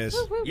 Thank you, Chris.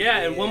 Yeah,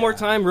 and one more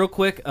time, real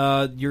quick,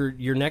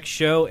 your next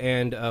show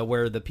and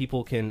where the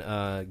people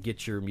can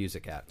get your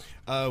music at.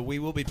 We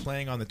will be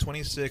playing on the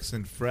 26th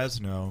in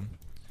Fresno,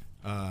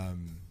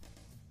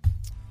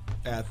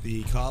 at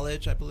the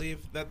college, I believe.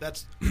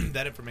 That's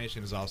that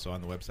information is also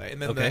on the website.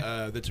 And then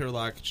the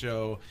Turlock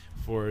show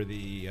for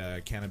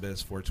the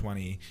Cannabis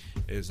 420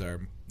 is our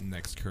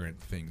next current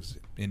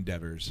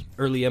endeavors.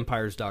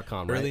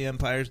 EarlyEmpires.com, right?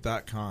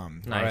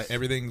 EarlyEmpires.com. Nice. Right.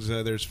 Everything's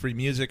there's free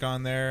music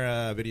on there,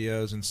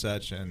 videos and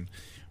such, and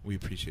we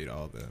appreciate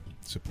all the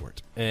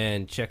support.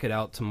 And check it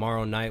out.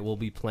 Tomorrow night, we'll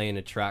be playing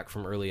a track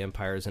from Early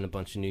Empires and a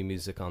bunch of new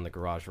music on the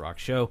Garage Rock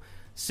Show.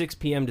 6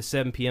 p.m. to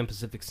 7 p.m.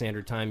 Pacific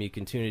Standard Time. You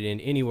can tune it in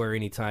anywhere,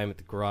 anytime at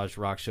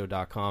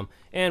thegaragerockshow.com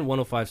and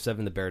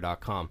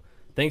 1057thebear.com.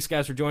 Thanks,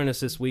 guys, for joining us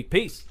this week.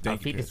 Peace.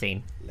 Thank you, Auf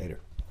Wiedersehen. Later.